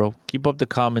 love you, bro. Keep up the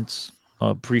comments.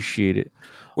 Appreciate it.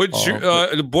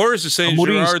 Boris is saying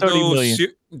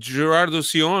Gerardo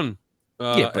Sion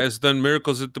has done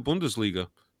miracles at the Bundesliga.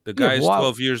 The guy is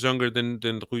 12 years younger than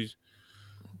Ruiz.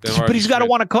 But he's got to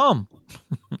want to come.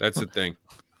 That's the thing.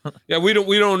 Yeah, we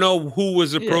don't know who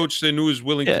was approached and who is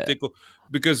willing to take.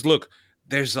 Because look,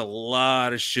 there's a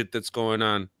lot of shit that's going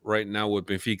on right now with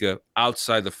Benfica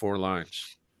outside the four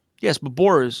lines. Yes, but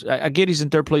Boris, I get he's in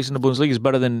third place in the Bundesliga is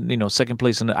better than second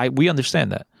place we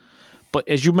understand that. But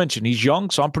as you mentioned, he's young,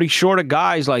 so I'm pretty sure the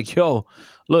guy's like, yo,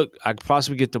 look, I could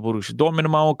possibly get to Borussia Dortmund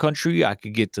in my own country. I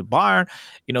could get to Bayern.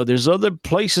 There's other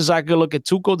places I could look at.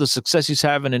 Tuchel, the success he's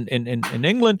having in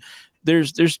England.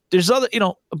 There's other,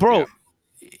 bro.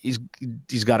 Yeah.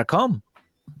 He's got to come.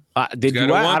 I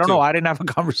don't know. I didn't have a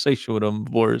conversation with him,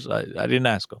 Boris. I didn't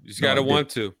ask him. He's got to want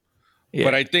to. Yeah.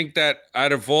 But I think that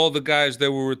out of all the guys that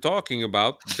we were talking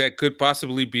about that could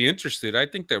possibly be interested, I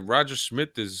think that Roger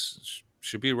Schmidt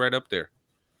should be right up there.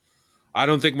 I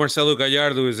don't think Marcelo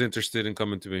Gallardo is interested in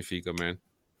coming to Benfica, man.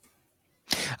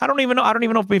 I don't even know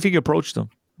if Benfica approached him,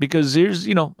 because here's,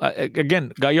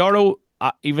 again, Gallardo,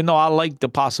 even though I like the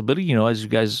possibility, as you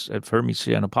guys have heard me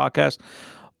say on the podcast,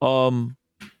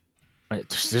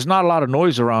 there's not a lot of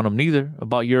noise around him neither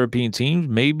about European teams.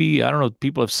 Maybe, I don't know,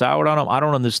 people have soured on him. I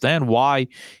don't understand why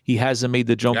he hasn't made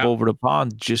the jump over the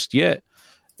pond just yet.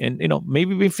 And,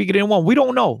 maybe Benfica didn't want. We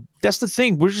don't know. That's the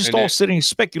thing. We're just all sitting and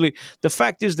speculating. The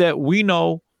fact is that we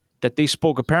know that they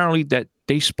spoke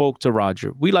to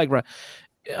Roger.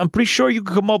 I'm pretty sure you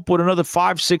could come up with another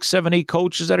 5, 6, 7, 8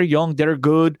 coaches that are young, that are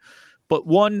good. But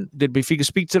one, did Benfica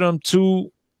speak to them?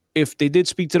 Two, if they did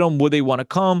speak to them, would they want to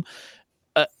come?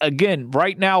 Again,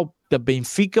 right now, the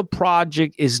Benfica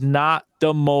project is not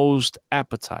the most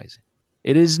appetizing.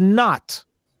 It is not.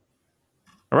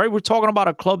 All right, we're talking about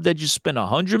a club that just spent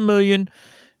 $100 million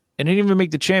and didn't even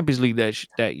make the Champions League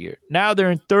that year. Now they're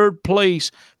in third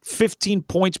place, 15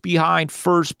 points behind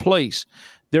first place.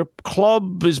 Their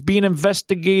club is being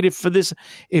investigated for this.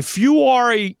 If you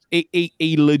are a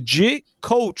legit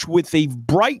coach with a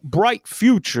bright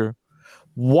future,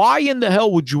 why in the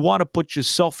hell would you want to put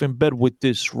yourself in bed with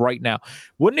this right now?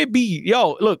 Wouldn't it be,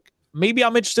 look, maybe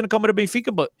I'm interested in coming to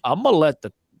Benfica, but I'm gonna let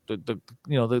the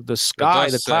sky,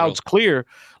 the clouds clear.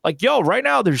 Like, right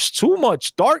now there's too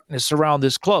much darkness around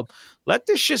this club. Let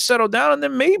this shit settle down, and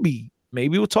then maybe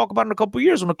we'll talk about it in a couple of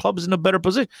years when the club is in a better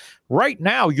position. Right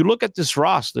now, you look at this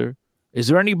roster. Is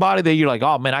there anybody that you're like,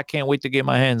 oh man, I can't wait to get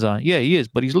my hands on? Yeah, he is,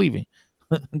 but he's leaving.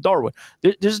 Darwin.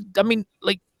 There's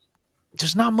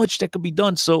not much that could be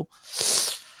done. So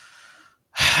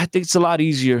I think it's a lot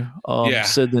easier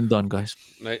said than done, guys.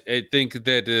 I think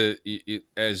that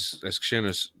as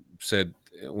Kshenos said,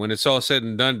 when it's all said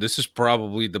and done, this is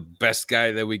probably the best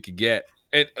guy that we could get.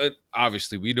 And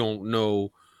obviously, we don't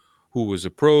know who was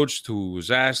approached, who was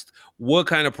asked, what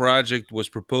kind of project was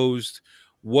proposed,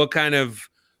 what kind of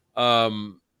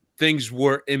things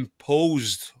were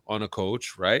imposed on a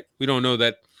coach, right? We don't know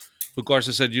that.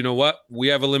 Garza said, you know what? We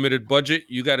have a limited budget.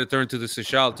 You got to turn to the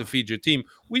Seixal to feed your team.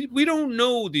 We don't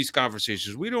know these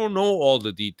conversations. We don't know all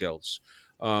the details.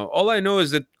 All I know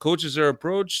is that coaches are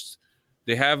approached.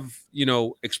 They have,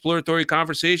 exploratory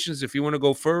conversations. If you want to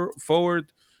go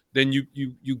forward, then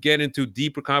you get into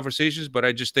deeper conversations. But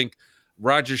I just think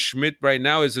Roger Schmidt right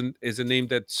now is a name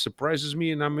that surprises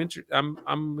me, and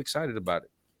I'm excited about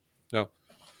it. So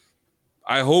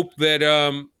I hope that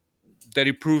that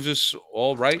he proves us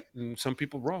all right and some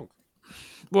people wrong.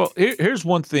 Well, here's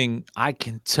one thing I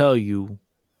can tell you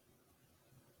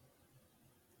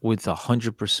with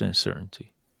 100%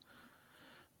 certainty.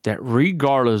 That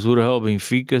regardless who the hell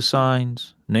Benfica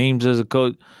signs, names as a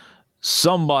coach,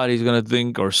 somebody's going to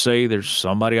think or say there's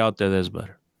somebody out there that's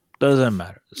better. Doesn't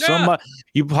matter. Yeah. Somebody,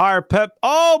 you hire Pep,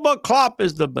 but Klopp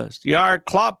is the best. You hire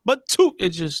Klopp, but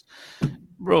it's just,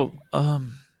 bro, I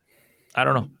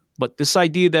don't know. But this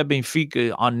idea that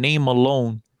Benfica, on name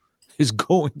alone, is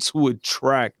going to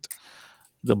attract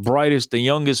the brightest, the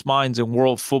youngest minds in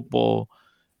world football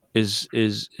is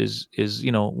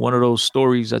one of those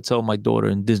stories I tell my daughter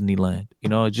in Disneyland.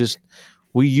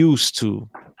 We used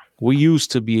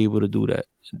to be able to do that.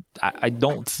 I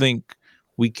don't think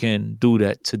we can do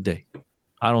that today.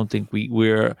 I don't think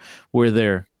we're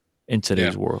there in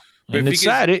today's world. And it's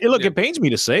sad. It pains me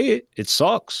to say it. It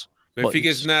sucks.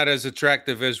 Benfica's not as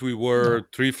attractive as we were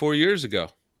 3-4 years ago.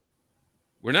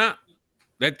 We're not.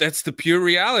 That's the pure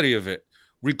reality of it.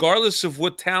 Regardless of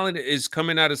what talent is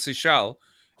coming out of Seixal,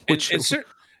 which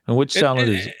talent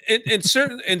is it?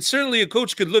 And certainly a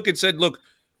coach could look and said, look,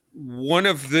 one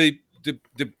of the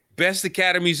best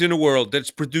academies in the world that's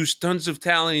produced tons of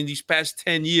talent in these past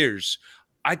 10 years.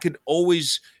 I could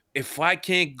always, if I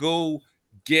can't go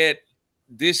get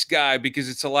this guy because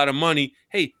it's a lot of money,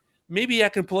 hey, maybe I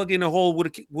can plug in a hole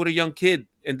with a young kid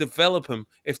and develop him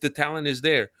if the talent is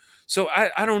there. So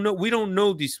I don't know. We don't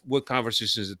know what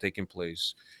conversations are taking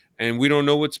place. And we don't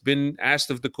know what's been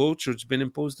asked of the coach or it's been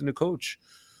imposed on the coach.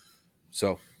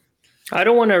 So I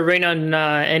don't want to rain on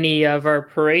any of our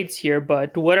parades here,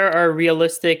 but what are our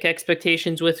realistic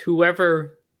expectations with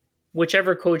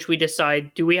whichever coach we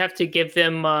decide? Do we have to give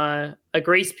them a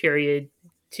grace period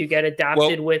to get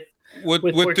adapted with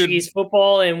Portuguese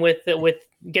football and with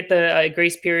get the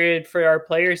grace period for our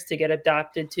players to get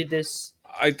adapted to this?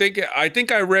 I think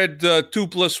I read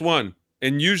 2+1,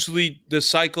 and usually the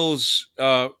cycles.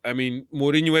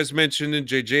 Mourinho has mentioned it,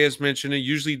 JJ has mentioned it.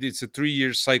 Usually it's a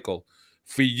 3-year cycle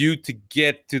for you to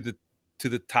get to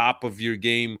the top of your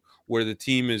game where the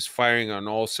team is firing on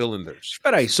all cylinders.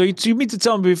 Peraí, so you mean to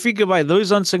tell me Benfica vai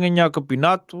 2 anos sem ganhar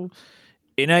campeonato?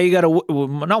 And now you got to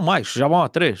não mais, já vão a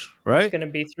 3, right? It's going to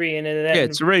be 3, and then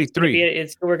it's already 3.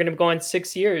 We're going to go on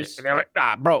 6 years.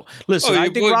 Bro, listen. I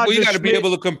think Roger you got to be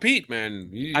able to compete,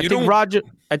 man. I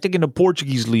think in the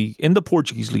Portuguese league,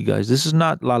 guys, this is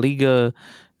not La Liga,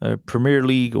 Premier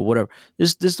League, or whatever.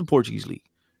 This is the Portuguese league.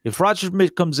 If Roger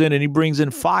Schmidt comes in and he brings in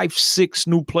 5-6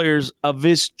 new players of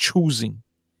his choosing,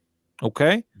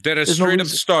 okay, that are straight up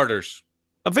starters.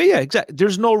 Yeah, exactly.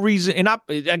 There's no reason, and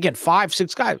again,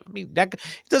 5-6 guys. I mean, that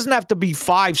it doesn't have to be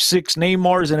 5-6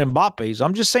 Neymars and Mbappes.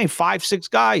 I'm just saying 5-6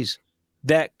 guys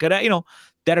that could,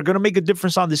 that are going to make a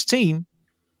difference on this team.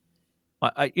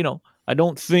 I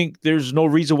don't think there's no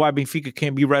reason why Benfica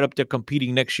can't be right up there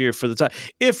competing next year for the time.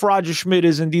 If Roger Schmidt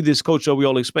is indeed this coach that we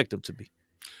all expect him to be.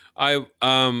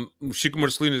 Chico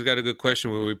Marcelino's got a good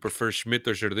question. Would we prefer Schmidt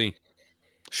or Jardim?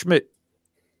 Schmidt.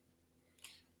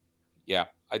 Yeah.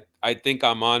 I think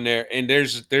I'm on there. And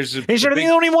there's a And they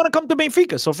don't even want to come to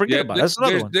Benfica, so forget about it. That's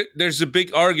another one. There's a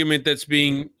big argument that's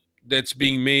being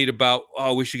made about,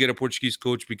 we should get a Portuguese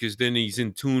coach because then he's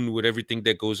in tune with everything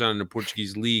that goes on in the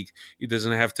Portuguese league. He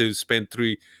doesn't have to spend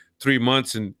three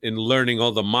months in learning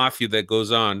all the mafia that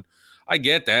goes on. I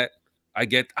get that. I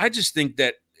just think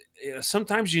that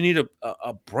sometimes you need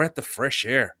a breath of fresh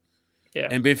air. Yeah.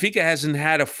 And Benfica hasn't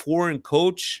had a foreign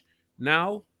coach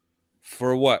now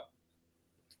for what?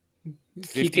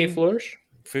 Kike Flores?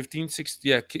 15, 16.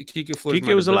 Yeah, Kike Flores.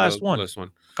 Kike was the last one. Last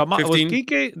one. Was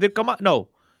Kike? Did Camacho? No.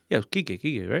 Yeah, it was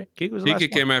Kike, right? Kike was the last one.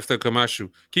 Kike came after Camacho.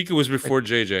 Kike was before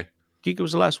JJ. Kike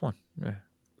was the last one.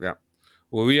 Yeah.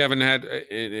 Well, we haven't had,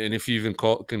 and if you even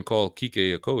can call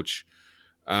Kike a coach,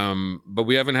 but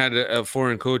we haven't had a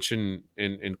foreign coach in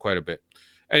quite a bit.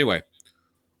 Anyway,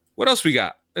 what else we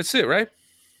got? That's it, right?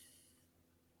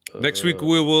 Next week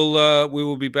we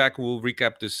will be back. We'll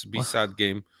recap this B-side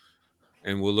game,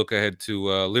 and we'll look ahead to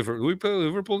Liverpool. We play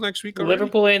Liverpool next week already?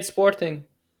 Liverpool and Sporting.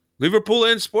 Liverpool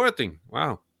and Sporting.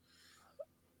 Wow.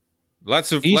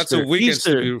 Lots of weekends.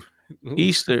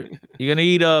 Easter. You're gonna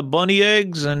eat bunny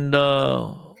eggs and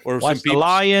or watch the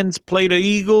Lions play the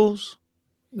Eagles.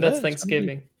 That's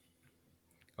Thanksgiving.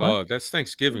 Oh, that's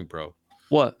Thanksgiving, bro.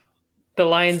 What? The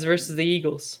Lions versus the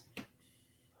Eagles.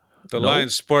 The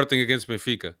Lions Sporting against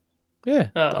Benfica. Yeah,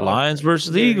 the Lions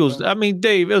versus the Eagles. I mean,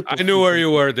 Dave. I knew where you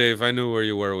were, Dave. I knew where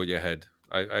you were with your head.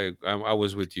 I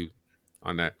was with you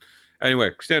on that.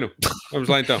 Anyway, Cristiano, vamos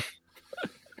lá então.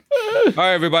 All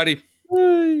right, everybody.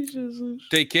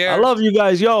 Take care. I love you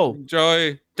guys, yo.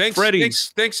 Enjoy. Thanks, Freddy's.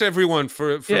 Thanks everyone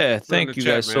for thank you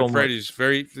guys so much. Freddy's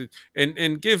very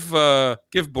and give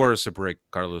Boris a break,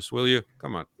 Carlos, will you?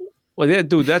 Come on. Well, yeah,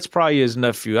 dude, that's probably his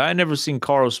nephew. I never seen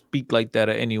Carlos speak like that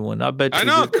at anyone. I bet you. I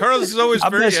know Carlos is always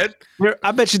very head.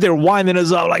 I bet you they're winding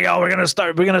us up like, we're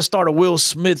gonna start a Will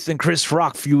Smith and Chris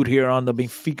Rock feud here on the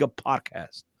Benfica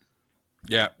podcast.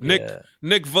 Yeah, Nick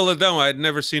Valadão. I had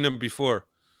never seen him before.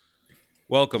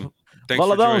 Welcome. Thanks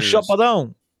Valadão, for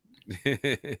joining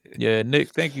us. Yeah, Nick,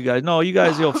 thank you guys. No, you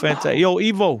guys, fantastic. Yo,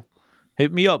 Evo,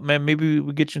 hit me up, man. Maybe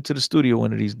we'll get you into the studio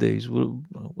one of these days. We'll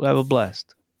have a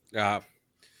blast.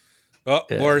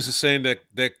 Boris is saying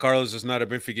that Carlos is not a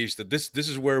Benfiquista. This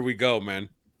is where we go, man.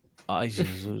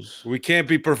 We can't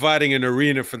be providing an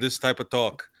arena for this type of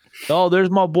talk. Oh, there's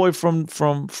my boy from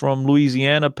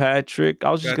Louisiana, Patrick.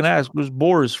 I was just gonna ask, where's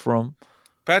Boris from?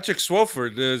 Patrick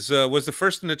Swofford was the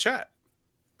first in the chat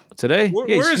today.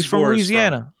 He's from Boris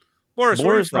Louisiana. From?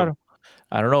 Boris, from?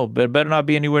 I don't know, but better not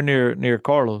be anywhere near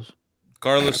Carlos.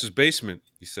 Carlos's basement,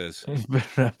 he says. Better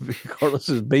not be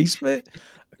Carlos's basement.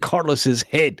 Carlos's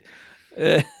head.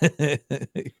 Well,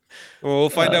 we'll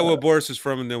find out where Boris is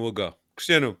from, and then we'll go.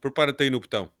 Cristiano, prepara-te aí no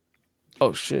botão.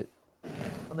 Oh shit!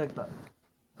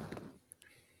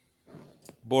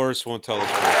 Boris won't tell us.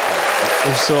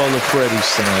 It's all the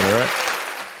Freddy's tonight, right?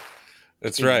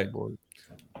 That's right.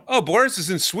 Oh, Boris is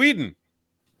in Sweden.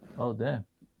 Oh, damn.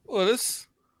 Well, this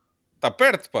tá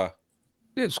perto, pá.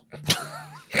 Yes.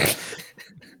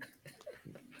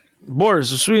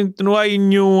 Boris, o Sweden não há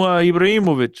nenhum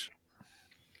Ibrahimovic.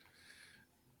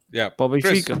 Yeah.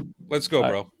 Chris, let's go,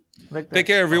 bro. Take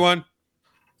care, everyone.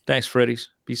 Thanks, Freddy's.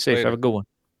 Be safe. Later. Have a good one.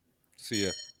 See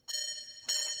ya.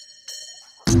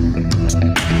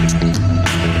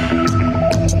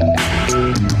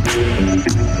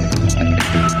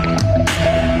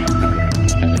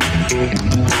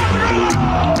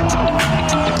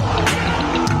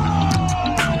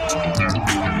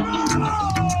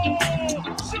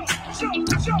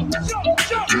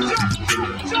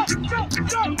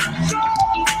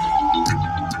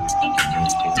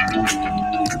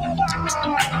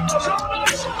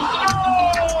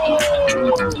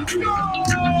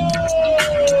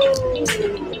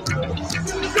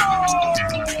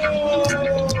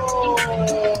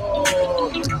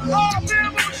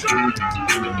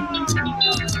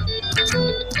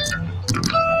 Oh,